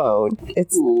microphone.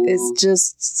 It's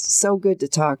just so good to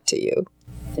talk to you.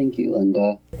 Thank you,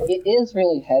 Linda. It is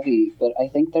really heavy, but I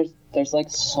think there's like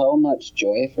so much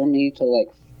joy for me to like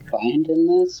find in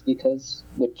this, because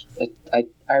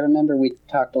I remember we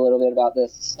talked a little bit about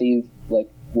this, Steve, like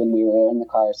when we were in the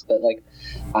cars, but like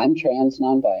I'm trans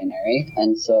non-binary,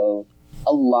 and so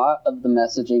a lot of the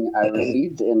messaging I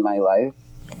received in my life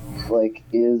like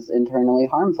is internally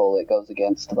harmful. It goes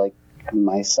against like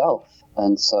myself.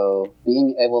 And so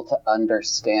being able to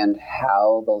understand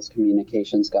how those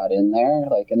communications got in there,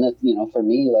 like, and that, you know, for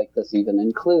me, like this even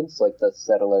includes like the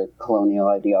settler colonial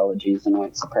ideologies and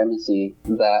white supremacy,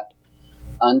 that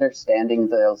understanding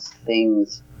those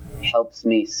things helps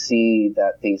me see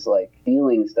that these like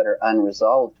feelings that are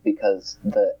unresolved because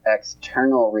the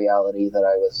external reality that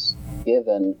I was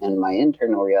given and my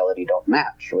internal reality don't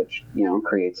match, which, you know,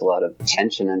 creates a lot of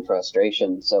tension and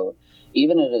frustration. So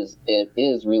even it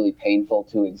is really painful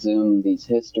to exhume these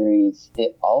histories,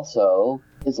 it also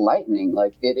is lightening.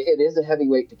 Like it is a heavy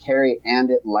weight to carry,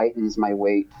 and it lightens my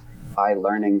weight by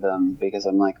learning them, because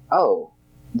I'm like, oh,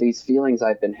 these feelings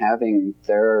I've been having,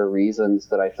 there are reasons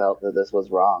that I felt that this was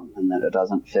wrong and that it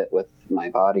doesn't fit with my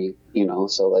body, you know?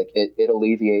 So like it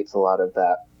alleviates a lot of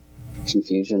that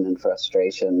confusion and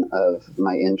frustration of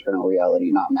my internal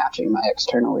reality not matching my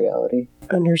external reality.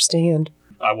 Understand.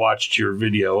 I watched your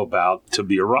video about To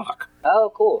Be a Rock.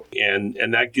 Oh, cool.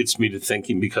 And that gets me to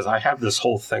thinking, because I have this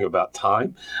whole thing about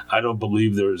time. I don't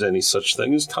believe there's any such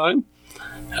thing as time.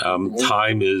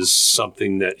 Time is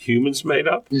something that humans made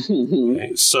up.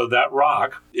 Okay? So that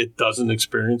rock, it doesn't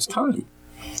experience time.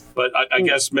 But I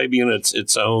guess maybe in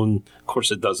its own, of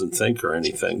course, it doesn't think or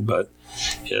anything, but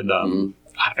it,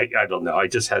 I don't know. I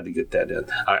just had to get that in.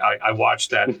 I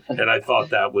watched that and I thought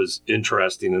that was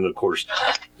interesting. And of course,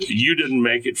 you didn't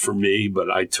make it for me,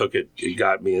 but I took it. It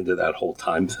got me into that whole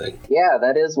time thing. Yeah,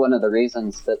 that is one of the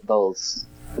reasons that those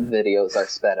videos are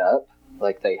sped up.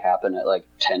 Like they happen at like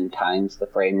 10 times the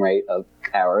frame rate of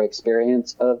our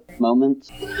experience of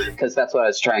moments. Because that's what I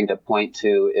was trying to point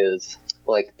to is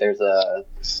like there's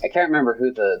I can't remember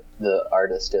who the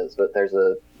artist is, but there's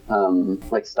a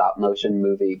like stop motion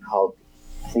movie called,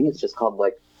 I think it's just called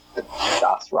like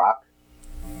Das Rock.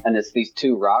 And it's these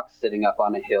two rocks sitting up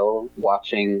on a hill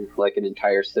watching like an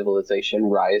entire civilization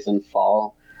rise and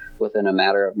fall within a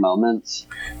matter of moments.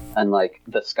 And like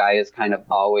the sky is kind of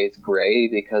always gray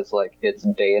because like it's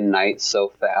day and night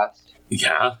so fast.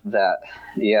 Yeah.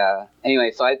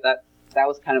 Anyway, so that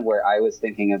was kind of where I was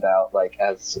thinking about, like,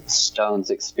 as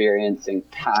stones experiencing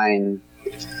time,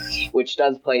 which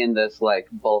does play in this like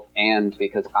both and,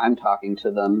 because I'm talking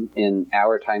to them in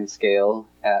our time scale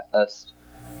at a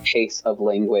pace of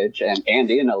language and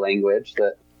in a language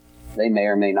that they may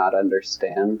or may not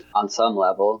understand on some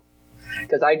level.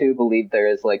 Because I do believe there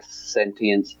is like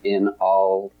sentience in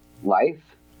all life,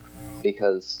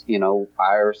 because, you know,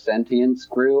 our sentience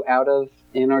grew out of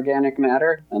inorganic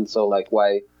matter. And so like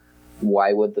why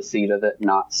would the seed of it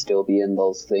not still be in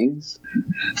those things?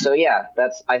 So yeah,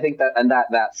 I think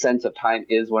that sense of time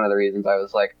is one of the reasons I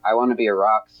was like, I want to be a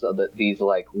rock, so that these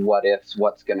like what ifs,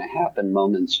 what's going to happen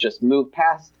moments just move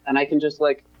past, and I can just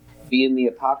like be in the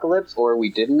apocalypse, or we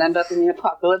didn't end up in the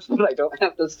apocalypse, but I don't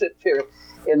have to sit there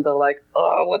in the like,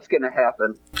 oh, what's going to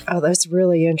happen? Oh, that's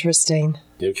really interesting.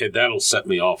 Okay, that'll set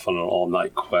me off on an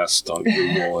all-night quest on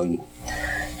Google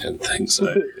and things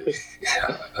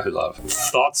I love.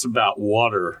 Thoughts about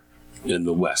water in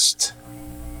the West?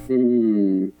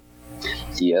 Yes.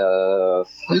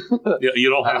 You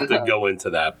don't have to go into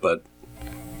that, but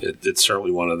it's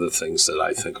certainly one of the things that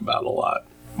I think about a lot.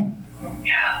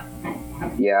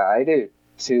 Yeah, I do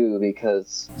too,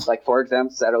 because, like, for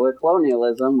example, settler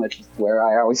colonialism, which is where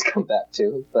I always come back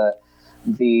to, but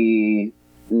the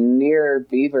near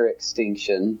beaver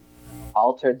extinction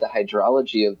altered the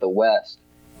hydrology of the West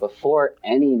before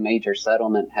any major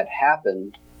settlement had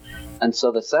happened. And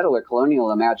so the settler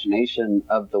colonial imagination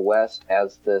of the West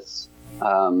as this,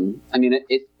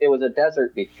 it was a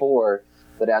desert before,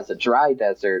 but as a dry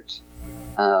desert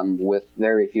with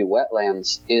very few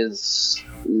wetlands is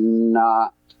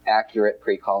not accurate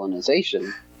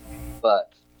pre-colonization.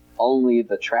 But only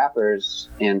the trappers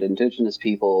and indigenous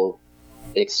people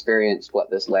experienced what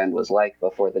this land was like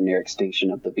before the near extinction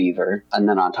of the beaver. And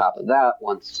then on top of that,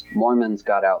 once Mormons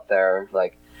got out there,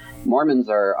 like, Mormons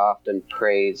are often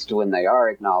praised when they are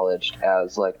acknowledged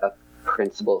as like a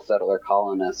principal settler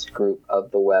colonist group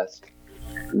of the West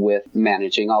with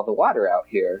managing all the water out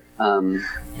here.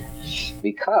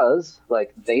 Because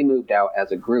like they moved out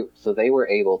as a group, so they were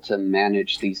able to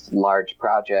manage these large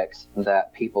projects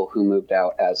that people who moved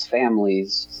out as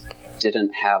families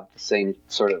didn't have the same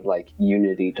sort of like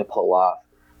unity to pull off.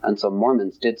 And so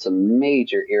Mormons did some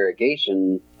major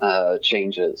irrigation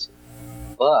changes.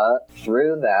 But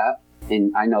through that,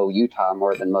 and I know Utah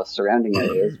more than most surrounding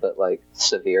areas, but like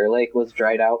Sevier Lake was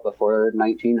dried out before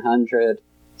 1900.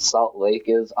 Salt Lake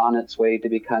is on its way to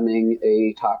becoming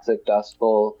a toxic dust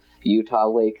bowl. Utah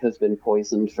Lake has been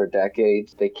poisoned for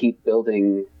decades. They keep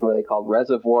building what they call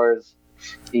reservoirs,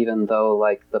 even though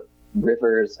like the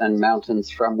rivers and mountains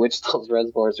from which those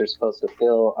reservoirs are supposed to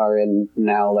fill are in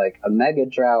now like a mega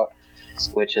drought,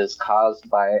 which is caused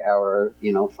by our,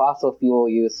 fossil fuel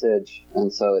usage.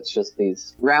 And so it's just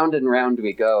these round and round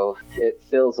we go. It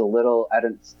feels a little,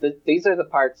 these are the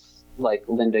parts, like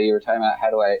Linda, you were talking about, how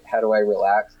do I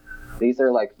relax? These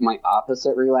are like my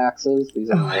opposite relaxes.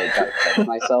 These are when I gotta catch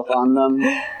myself on them,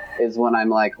 is when I'm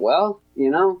like, well,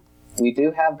 we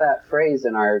do have that phrase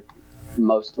in our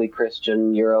mostly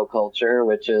Christian Euro culture,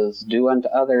 which is do unto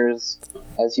others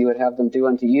as you would have them do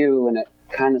unto you. And it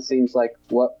kind of seems like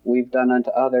what we've done unto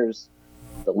others,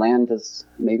 the land is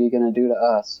maybe going to do to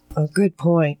us. A good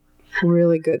point.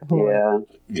 Really good point.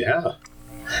 Yeah.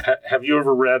 Have you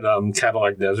ever read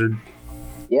Cadillac Desert?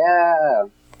 Yeah.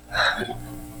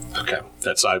 Okay,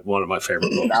 that's one of my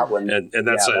favorite books. That one, and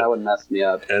that's that one messed me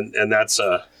up. And that's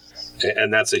a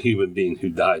human being who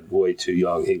died way too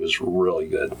young. He was really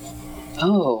good.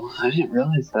 Oh, I didn't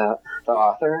realize that. The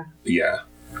author? Yeah.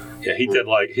 He did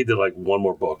like one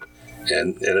more book,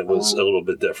 and it was a little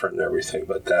bit different and everything.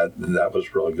 But that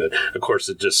was really good. Of course,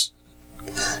 it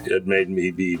made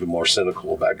me be even more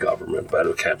cynical about government. But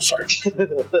okay, I'm sorry.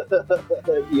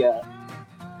 Yeah.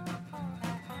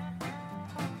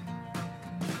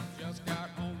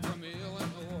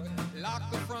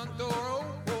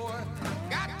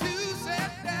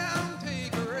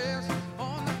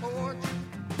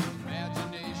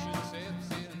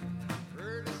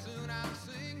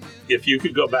 If you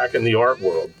could go back in the art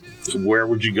world, where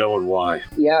would you go and why?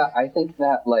 Yeah, I think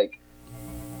that like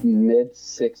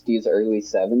mid-60s, early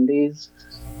 70s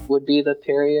would be the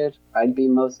period I'd be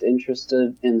most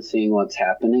interested in seeing what's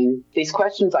happening. These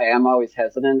questions I am always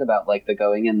hesitant about, like the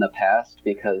going in the past,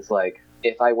 because like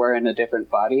if I were in a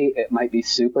different body, it might be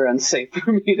super unsafe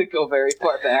for me to go very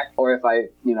far back. Or if I,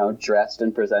 dressed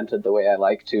and presented the way I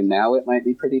like to now, it might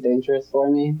be pretty dangerous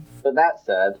for me. But that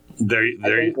said, there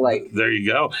you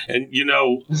go. And,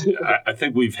 I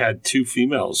think we've had two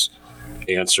females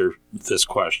answer this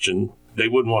question. They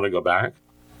wouldn't want to go back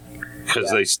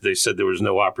because they said there was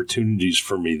no opportunities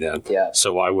for me then. Yeah.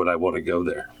 So why would I want to go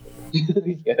there?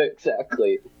 Yeah,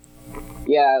 exactly.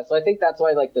 Yeah, so I think that's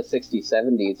why like the 60s,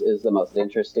 70s is the most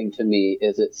interesting to me,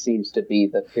 is it seems to be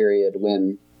the period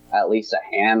when at least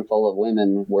a handful of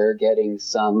women were getting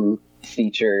some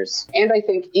features. And I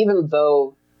think even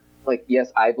though, like,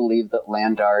 yes, I believe that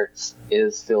land arts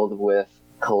is filled with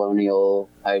colonial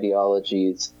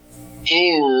ideologies,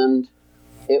 and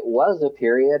it was a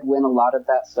period when a lot of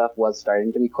that stuff was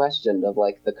starting to be questioned, of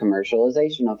like the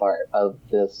commercialization of art, of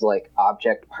this like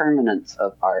object permanence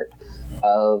of art,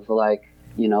 of like,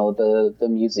 the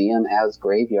museum as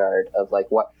graveyard, of like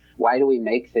why do we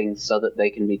make things so that they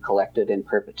can be collected in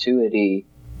perpetuity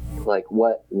like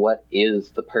what is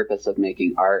the purpose of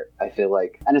making art? I feel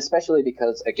like, and especially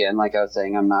because, again, like I was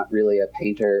saying, I'm not really a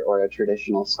painter or a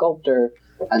traditional sculptor,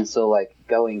 and so like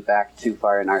going back too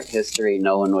far in art history,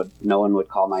 no one would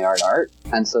call my art.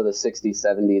 And so the 60s,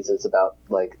 70s is about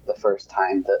like the first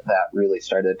time that really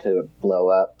started to blow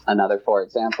up. Another, for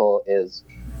example, is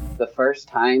the first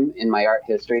time in my art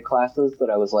history classes that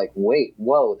I was like, wait,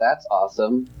 whoa, that's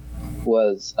awesome,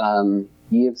 was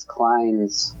Yves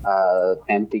Klein's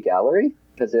Empty Gallery,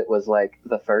 because it was like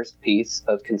the first piece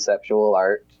of conceptual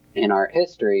art in art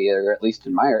history, or at least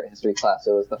in my art history class.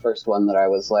 It was the first one that I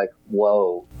was like,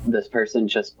 whoa, this person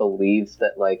just believes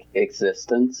that like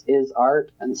existence is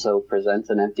art, and so presents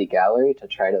an empty gallery to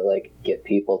try to like get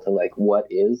people to like, what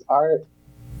is art?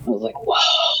 I was like, wow,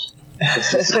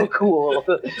 this is so cool.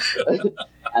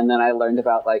 And then I learned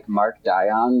about like Mark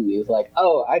Dion, and he was like,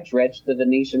 oh, I dredged the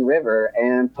Venetian River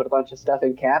and put a bunch of stuff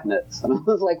in cabinets. And I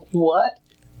was like, what?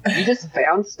 You just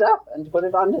found stuff and put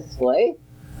it on display?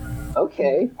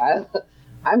 Okay,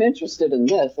 I'm interested in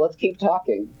this. Let's keep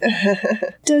talking.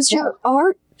 Does your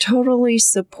art totally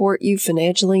support you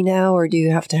financially now, or do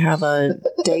you have to have a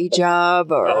day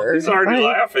job? Or Oh, he's already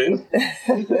laughing.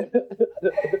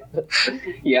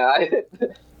 Yeah,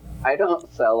 I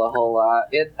don't sell a whole lot.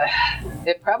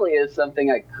 It probably is something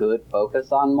I could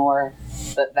focus on more,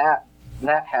 but that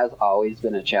has always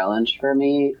been a challenge for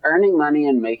me. Earning money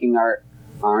and making art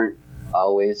aren't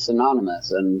always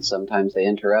synonymous, and sometimes they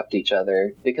interrupt each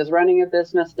other, because running a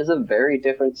business is a very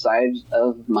different side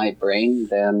of my brain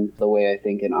than the way I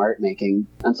think in art making.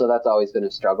 And so that's always been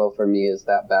a struggle for me, is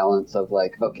that balance of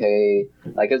like, okay,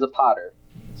 like as a potter,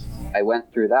 I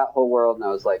went through that whole world and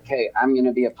I was like, hey, I'm going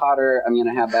to be a potter. I'm going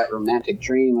to have that romantic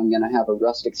dream. I'm going to have a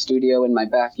rustic studio in my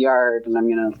backyard, and I'm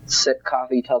going to sip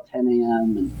coffee till 10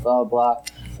 a.m. and blah, blah.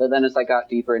 But then as I got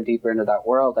deeper and deeper into that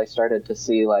world, I started to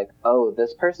see like, oh,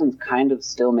 this person's kind of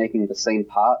still making the same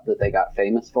pot that they got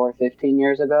famous for 15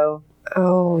 years ago.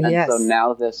 Oh, and yes. So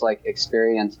now this like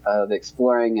experience of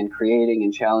exploring and creating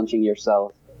and challenging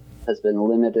yourself has been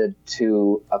limited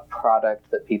to a product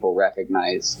that people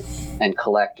recognize and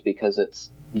collect because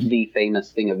it's the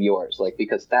famous thing of yours, like,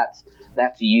 because that's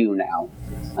you now.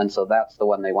 And so that's the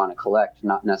one they want to collect,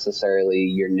 not necessarily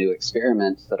your new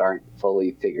experiments that aren't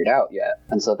fully figured out yet.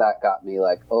 And so that got me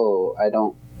like, oh, I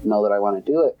don't know that I want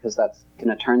to do it, because that's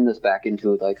going to turn this back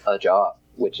into like a job,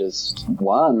 which is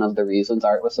one of the reasons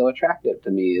art was so attractive to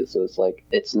me. Is it was like,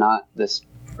 it's not this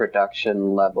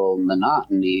production level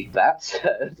monotony. That's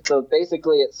so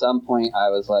basically at some point I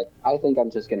was like, I think I'm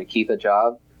just going to keep a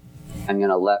job. I'm going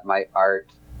to let my art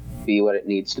be what it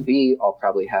needs to be. I'll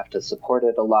probably have to support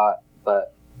it a lot,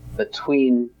 but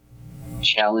between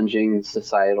challenging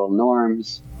societal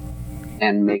norms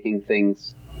and making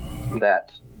things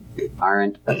that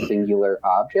aren't a singular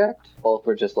object, both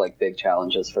were just like big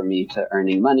challenges for me to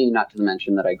earning money, not to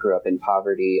mention that I grew up in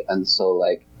poverty, and so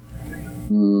like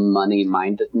money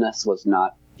mindedness was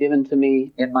not given to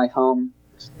me in my home.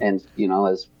 And, you know,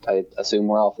 as I assume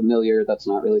we're all familiar, that's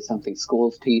not really something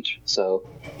schools teach. So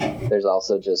there's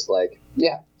also just like,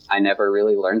 yeah, I never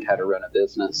really learned how to run a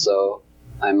business. So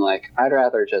I'm like, I'd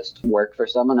rather just work for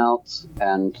someone else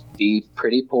and be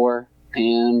pretty poor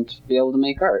and be able to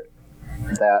make art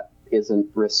that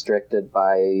isn't restricted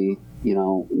by, you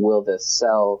know, will this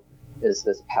sell? Is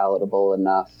this palatable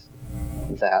enough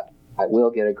that I will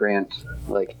get a grant?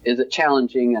 Like, is it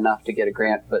challenging enough to get a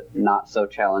grant, but not so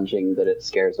challenging that it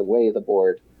scares away the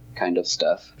board, kind of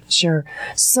stuff? Sure.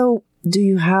 So do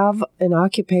you have an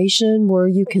occupation where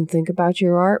you can think about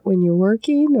your art when you're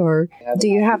working, or do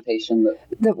you have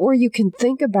that where you can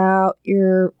think about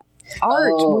your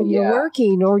art when you're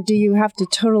working, or do you have to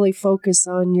totally focus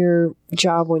on your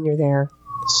job when you're there?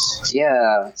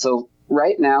 Yeah. So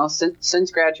right now,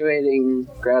 since graduating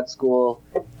grad school,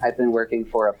 I've been working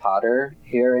for a potter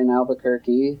here in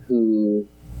Albuquerque who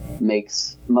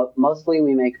makes, mostly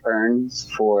we make urns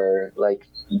for like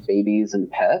babies and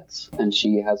pets, and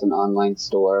she has an online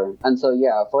store. And so,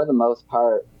 yeah, for the most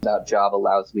part, that job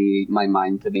allows me, my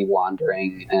mind to be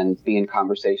wandering and be in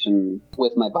conversation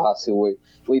with my boss, who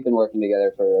we've been working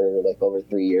together for like over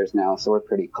 3 years now, so we're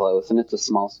pretty close, and it's a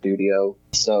small studio.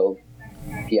 So,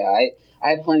 yeah, I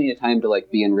had plenty of time to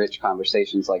like be in rich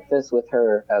conversations like this with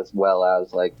her, as well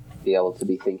as like be able to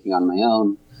be thinking on my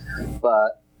own.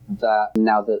 But that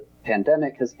now that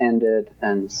pandemic has ended,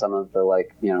 and some of the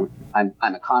like, you know, I'm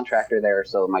a contractor there,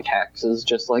 so my taxes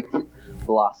just like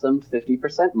blossomed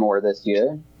 50% more this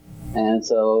year. And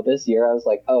so this year I was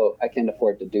like, oh, I can't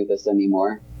afford to do this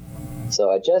anymore. So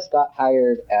I just got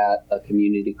hired at a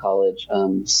community college,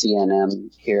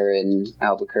 CNM here in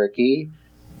Albuquerque.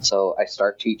 So I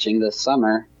start teaching this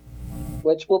summer,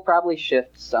 which will probably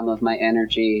shift some of my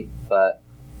energy, but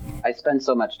I spend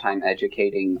so much time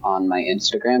educating on my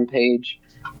Instagram page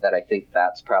that I think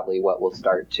that's probably what will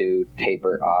start to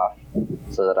taper off,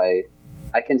 so that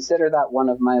I consider that one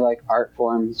of my like art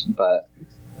forms, but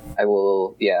I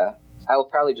will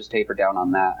probably just taper down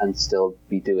on that and still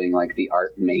be doing like the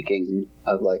art making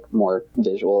of like more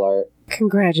visual art.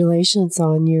 Congratulations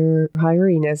on your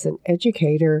hiring as an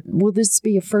educator. Will this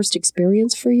be a first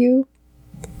experience for you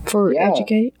for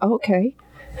educate? Oh, okay.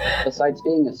 Besides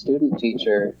being a student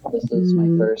teacher, this is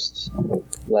my first,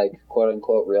 like,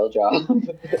 quote-unquote real job.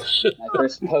 My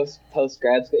first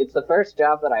post-grad school. It's the first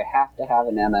job that I have to have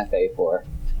an MFA for.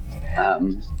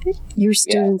 Your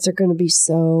students are going to be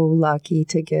so lucky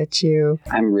to get you.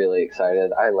 I'm really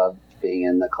excited. I love being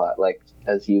in the class. Like,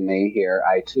 as you may hear,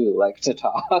 I, too, like to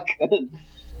talk.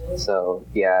 So,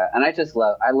 yeah. And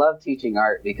I love teaching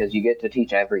art because you get to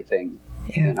teach everything.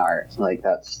 In art. Like,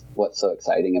 that's what's so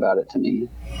exciting about it to me.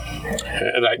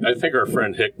 And I think our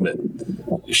friend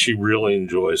Hickman, she really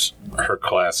enjoys her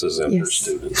classes and her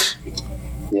students.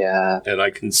 Yeah. And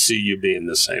I can see you being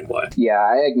the same way. Yeah,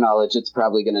 I acknowledge it's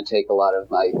probably going to take a lot of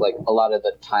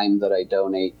the time that I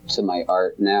donate to my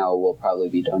art now will probably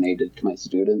be donated to my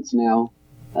students now.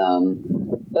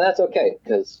 But that's okay,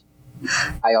 because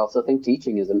I also think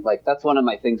teaching isn't, like, that's one of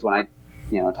my things when I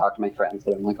talk to my friends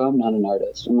that I'm like, oh, I'm not an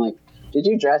artist. I'm like, did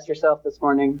you dress yourself this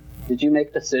morning? Did you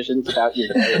make decisions about your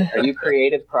day? Are you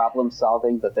creative problem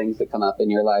solving the things that come up in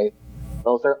your life?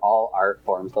 Those are all art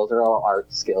forms. Those are all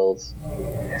art skills.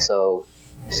 So,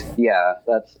 yeah,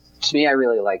 that's, to me, I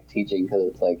really like teaching because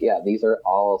it's like, yeah, these are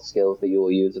all skills that you will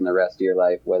use in the rest of your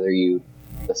life, whether you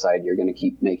decide you're going to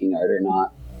keep making art or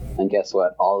not. And guess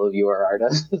what? All of you are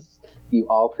artists. You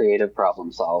all creative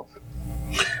problem solve.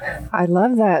 I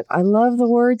love that. I love the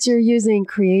words you're using,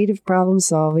 creative problem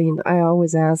solving. I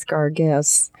always ask our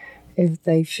guests if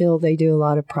they feel they do a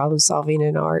lot of problem solving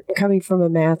in art. Coming from a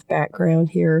math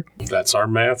background here. That's our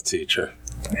math teacher.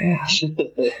 Yeah.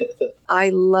 I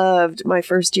loved my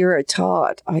first year I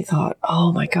taught. I thought,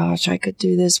 oh my gosh, I could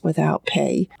do this without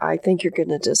pay. I think you're going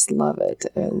to just love it.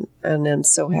 And I'm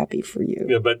so happy for you.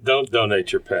 Yeah, but don't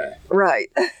donate your pay. Right.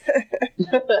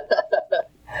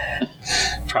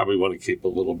 Probably want to keep a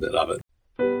little bit of it.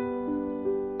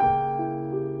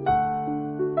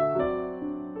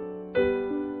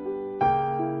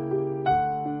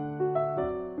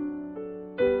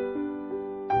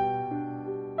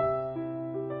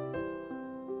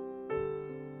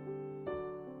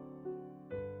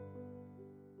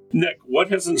 Nick, what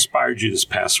has inspired you this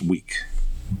past week?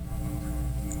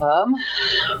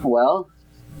 Well,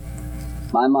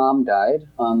 my mom died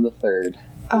on the 3rd.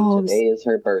 Today is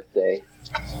her birthday.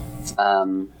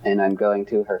 And I'm going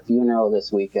to her funeral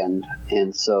this weekend.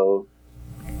 And so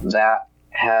that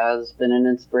has been an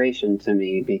inspiration to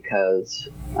me because,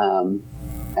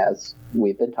 as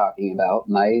we've been talking about,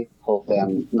 my whole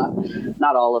family,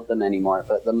 not all of them anymore,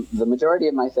 but the majority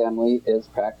of my family is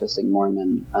practicing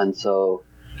Mormon. And so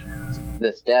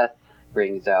this death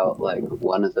brings out, like,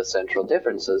 one of the central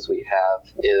differences we have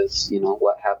is,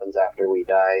 what happens after we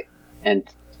die. And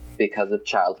because of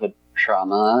childhood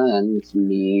trauma and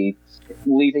me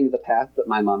leaving the path that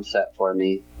my mom set for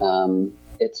me,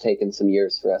 it's taken some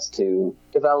years for us to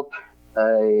develop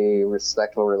a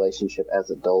respectful relationship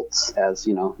as adults. As,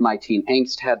 my teen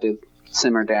angst had to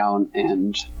simmer down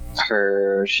and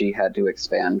she had to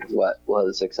expand what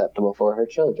was acceptable for her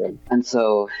children. And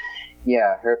so,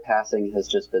 yeah, her passing has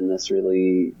just been this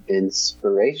really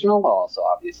inspirational, while also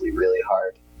obviously really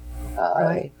hard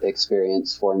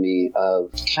experience for me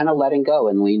of kind of letting go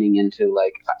and leaning into,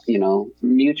 like,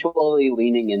 mutually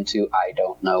leaning into I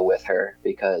don't know with her,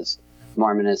 because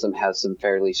Mormonism has some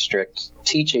fairly strict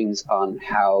teachings on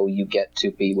how you get to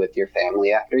be with your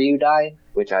family after you die,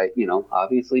 which I,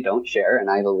 obviously don't share. And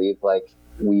I believe, like,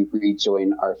 we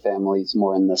rejoin our families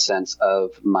more in the sense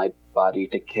of my body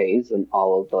decays and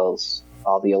all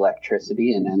the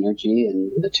electricity and energy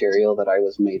and material that I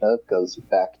was made of goes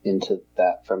back into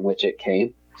that from which it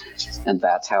came. And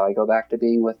that's how I go back to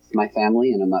being with my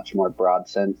family in a much more broad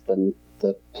sense than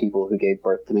the people who gave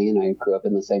birth to me and I grew up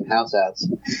in the same house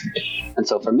as. And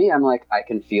so for me, I'm like, I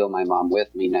can feel my mom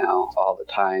with me now all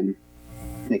the time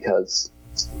because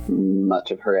much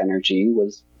of her energy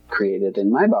was created in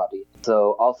my body.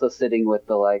 So also sitting with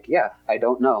the, like, yeah, I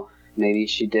don't know. Maybe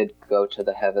she did go to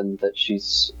the heaven that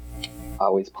she's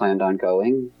always planned on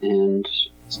going. And,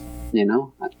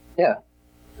 yeah.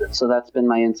 So that's been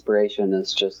my inspiration,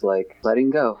 is just, like, letting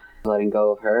go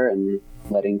of her and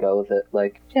letting go that,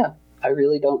 like, yeah, I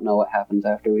really don't know what happens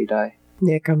after we die.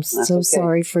 Nick, I'm so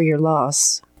sorry for your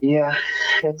loss. Yeah,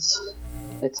 it's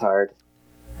hard.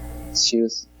 she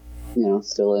was,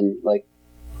 still in, like,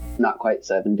 not quite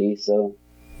 70, so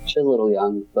she's a little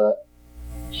young, but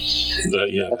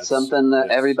that's something that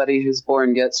everybody who's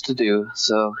born gets to do,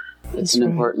 so it's an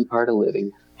important part of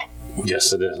living.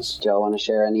 Yes, it is. Do y'all want to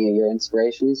share any of your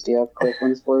inspirations? Do you have quick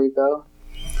ones before we go?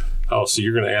 Oh, so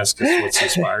you're going to ask us what's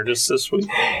inspired us this week?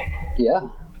 Yeah.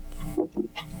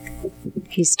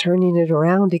 He's turning it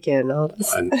around again.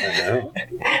 I know.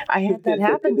 I had that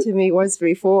happen to me once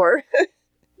before.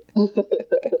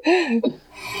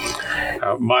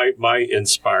 My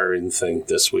inspiring thing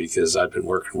this week is I've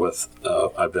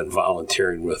been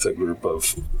volunteering with a group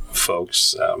of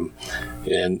folks,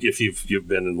 and if you've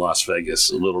been in Las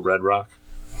Vegas, Little Red Rock.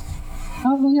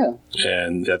 Oh yeah.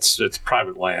 And it's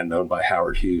private land owned by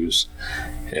Howard Hughes,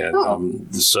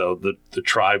 and so the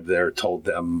tribe there told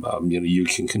them, you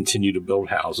can continue to build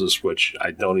houses, which I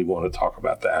don't even want to talk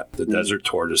about that. The desert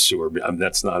tortoise sewer,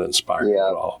 that's not inspiring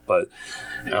at all. But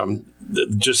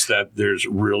just that there's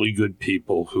really good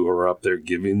people who are up there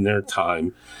giving their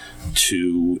time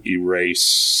to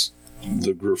erase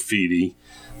the graffiti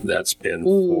that's been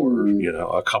for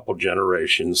a couple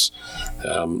generations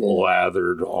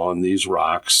lathered on these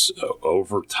rocks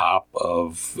over top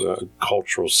of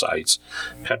cultural sites,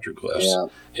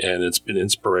 petroglyphs, and it's been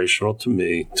inspirational to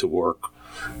me to work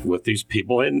with these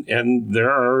people. And there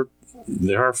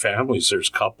are families, there's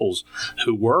couples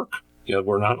who work.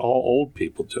 We're not all old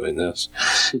people doing this,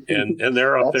 and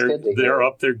they're up there. They're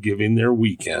up there giving their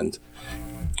weekend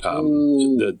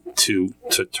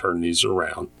to turn these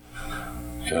around.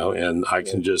 And I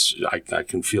can I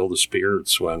can feel the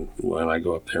spirits when I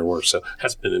go up there and work. So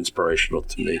that's been inspirational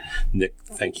to me. Nick,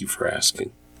 thank you for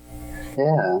asking.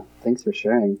 Yeah, thanks for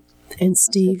sharing. And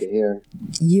Steve,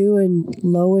 you and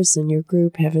Lois and your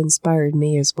group have inspired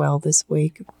me as well this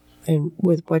week. And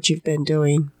with what you've been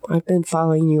doing, I've been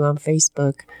following you on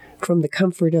Facebook from the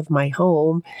comfort of my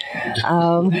home.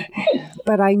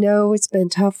 But I know it's been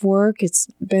tough work. It's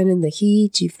been in the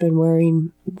heat. You've been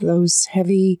wearing those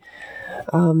heavy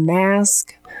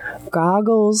mask,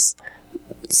 goggles.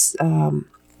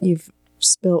 You've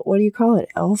spilled, what do you call it?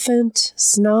 Elephant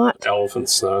snot? Elephant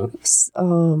snot.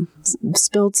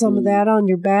 Spilled some of that on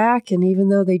your back, and even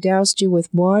though they doused you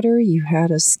with water, you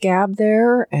had a scab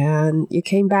there, and you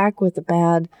came back with a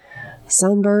bad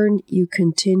sunburn. You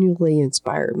continually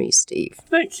inspire me, Steve.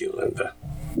 Thank you, Linda.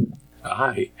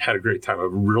 I had a great time.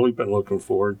 I've really been looking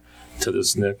forward to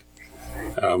this, Nick.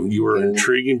 You were an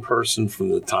intriguing person from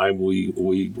the time we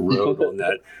rode on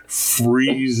that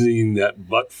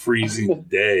butt-freezing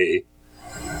day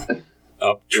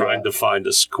up trying to find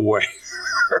a square.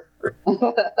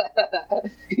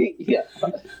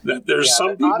 There's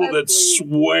some people that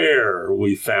swear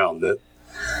we found it.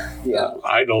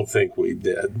 I don't think we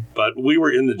did, but we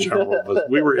were in the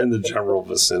general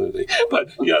vicinity. But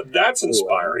that's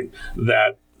inspiring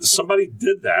that somebody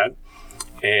did that,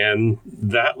 and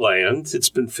that land, it's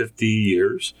been 50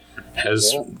 years,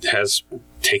 has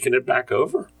taken it back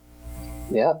over.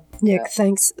 Yeah. Nick,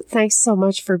 thanks so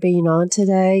much for being on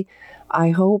today. I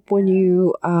hope when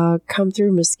you come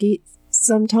through Mesquite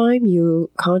sometime, you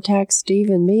contact Steve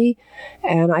and me,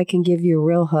 and I can give you a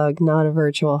real hug, not a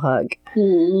virtual hug.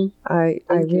 Mm-hmm. I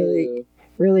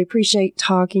really appreciate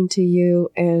talking to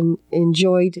you and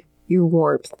enjoyed your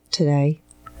warmth today.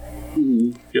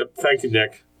 Mm-hmm. Yep. Thank you,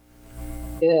 Nick.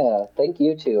 Yeah, thank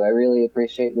you too. I really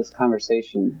appreciate this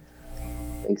conversation.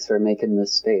 Thanks for making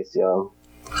this space, y'all.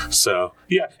 So,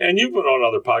 and you've been on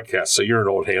other podcasts, so you're an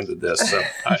old hand at this. So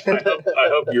I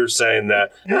hope you're saying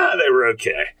that they were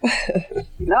okay.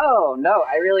 No,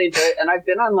 I really enjoy it. And I've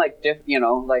been on like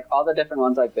all the different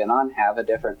ones I've been on have a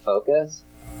different focus.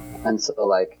 And so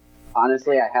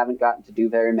honestly, I haven't gotten to do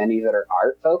very many that are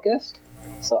art focused.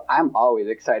 So I'm always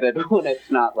excited when it's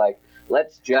not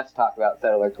let's just talk about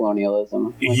settler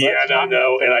colonialism.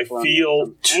 And I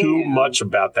feel too much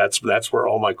about that. So that's where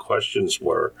all my questions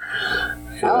were.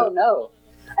 Oh, no.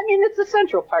 I mean, it's a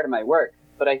central part of my work,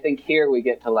 but I think here we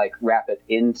get to wrap it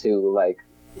into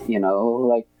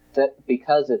that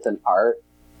because it's an art,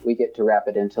 we get to wrap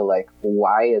it into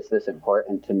why is this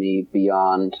important to me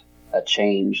beyond a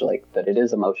change, that it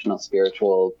is emotional,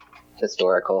 spiritual,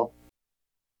 historical.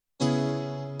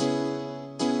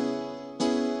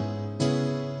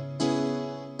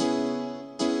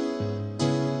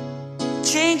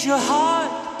 Change your heart.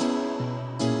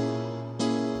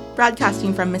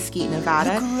 Broadcasting from Mesquite,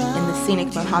 Nevada, in the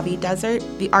scenic Mojave Desert,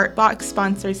 the Art Box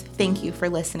sponsors thank you for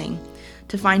listening.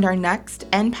 To find our next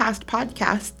and past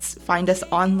podcasts, find us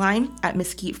online at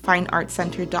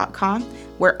mesquitefineartcenter.com,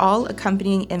 where all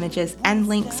accompanying images and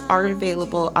links are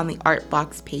available on the Art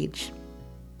Box page.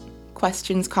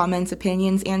 Questions, comments,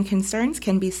 opinions, and concerns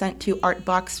can be sent to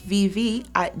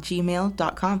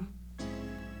artboxvv@gmail.com.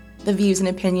 The views and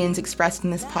opinions expressed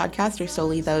in this podcast are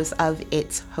solely those of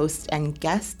its hosts and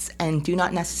guests and do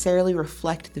not necessarily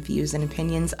reflect the views and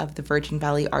opinions of the Virgin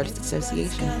Valley Artists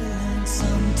Association.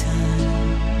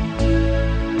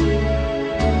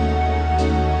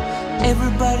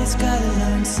 Everybody's gotta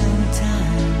learn sometime.